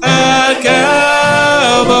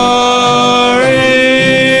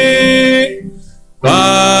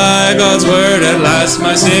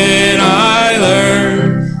 my sin I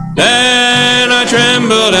learned. Then I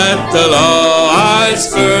trembled at the law I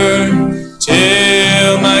spurned,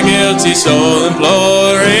 till my guilty soul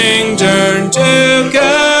imploring turned to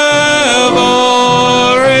Calvary.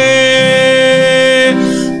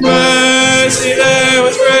 Mercy there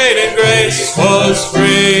was great and grace was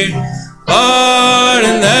free.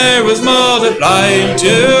 Pardon there was multiplied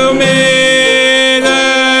to me.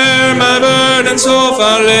 There my burden soul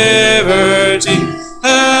found liberty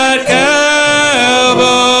at Calvary.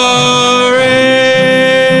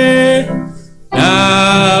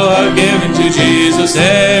 Now I've given to Jesus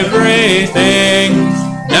everything.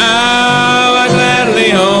 Now I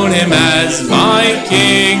gladly own him as my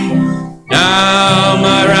King. Now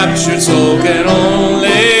my raptured soul can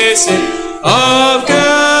only sing of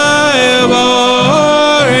Calvary.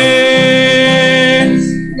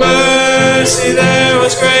 Mercy there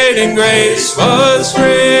was great and grace was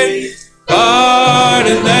free.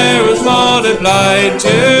 Pardon there was multiplied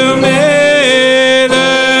to me.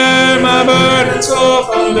 There my burden soul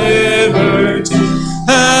found liberty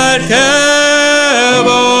at Calvary.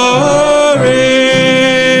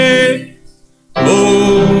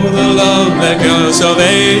 Oh, the love that God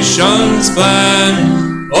salvation's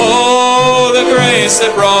plan. Oh, the grace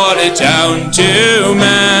that brought it down to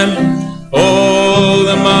man. Oh,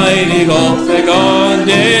 the mighty gulf that God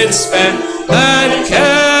did span at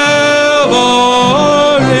Calvary.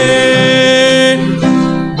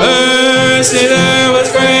 Mercy there was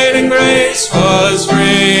great and grace was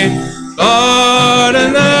free.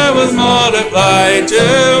 Pardon there was multiplied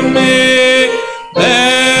to me.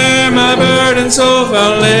 There my burden soul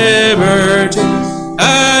found liberty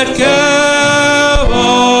at Calvary.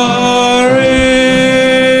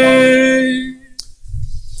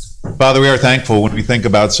 Father, we are thankful when we think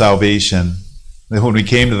about salvation, that when we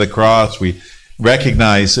came to the cross, we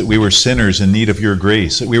recognize that we were sinners in need of your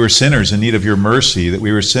grace, that we were sinners in need of your mercy, that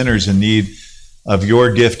we were sinners in need of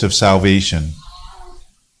your gift of salvation,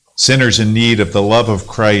 sinners in need of the love of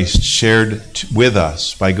Christ shared with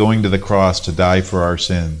us by going to the cross to die for our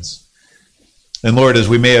sins. And Lord, as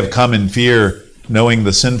we may have come in fear, knowing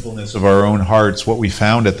the sinfulness of our own hearts, what we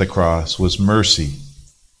found at the cross was mercy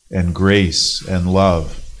and grace and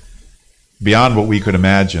love beyond what we could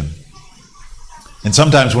imagine. And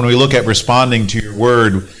sometimes when we look at responding to your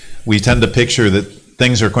word, we tend to picture that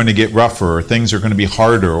things are going to get rougher, or things are going to be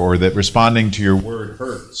harder, or that responding to your word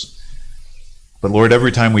hurts. But Lord,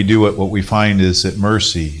 every time we do it, what we find is that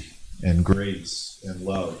mercy and grace and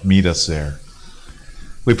love meet us there.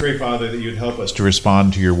 We pray, Father, that you'd help us to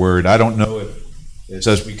respond to your word. I don't know if,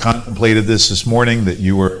 as we contemplated this morning, that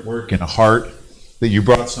you were at work in a heart, that you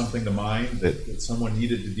brought something to mind that someone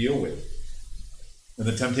needed to deal with. And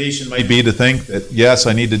the temptation might be to think that, yes,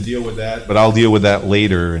 I need to deal with that, but I'll deal with that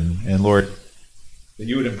later. And Lord, that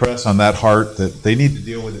you would impress on that heart that they need to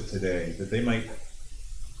deal with it today, that they might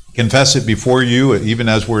confess it before you, even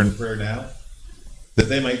as we're in prayer now, that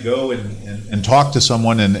they might go and talk to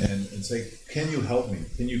someone and say, can you help me?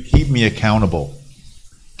 Can you keep me accountable?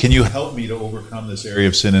 Can you help me to overcome this area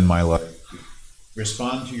of sin in my life?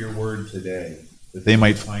 Respond to your word today, that they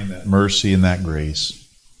might find that mercy and that grace.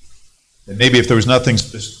 And maybe if there was nothing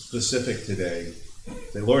specific today,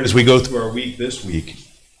 that Lord, as we go through our week this week,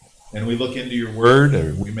 and we look into your word,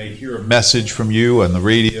 or we may hear a message from you on the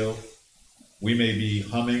radio, we may be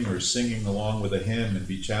humming or singing along with a hymn and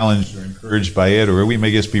be challenged or encouraged by it, or we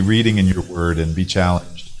may just be reading in your word and be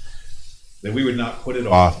challenged, that we would not put it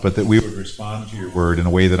off, but that we would respond to your word in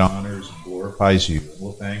a way that honors and glorifies you. And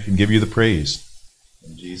we'll thank and give you the praise.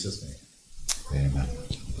 In Jesus' name, amen.